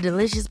all the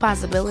delicious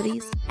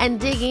possibilities and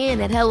dig in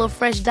at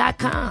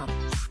HelloFresh.com.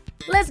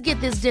 Let's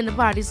get this dinner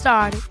party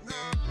started.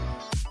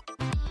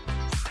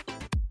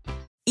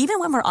 Even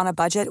when we're on a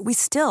budget, we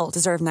still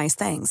deserve nice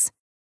things.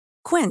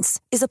 Quince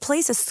is a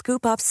place to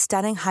scoop up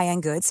stunning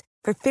high-end goods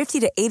for 50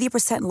 to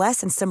 80%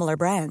 less than similar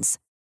brands.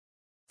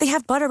 They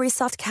have buttery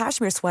soft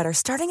cashmere sweaters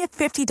starting at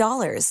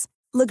 $50,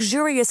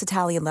 luxurious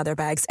Italian leather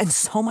bags, and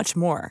so much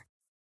more.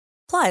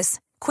 Plus,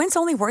 Quince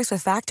only works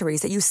with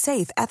factories that use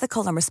safe,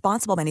 ethical, and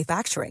responsible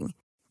manufacturing.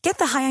 Get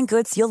the high-end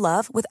goods you'll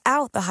love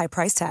without the high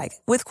price tag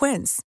with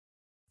Quince.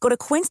 Go to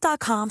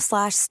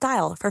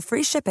quince.com/style for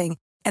free shipping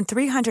and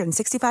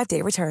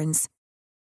 365-day returns.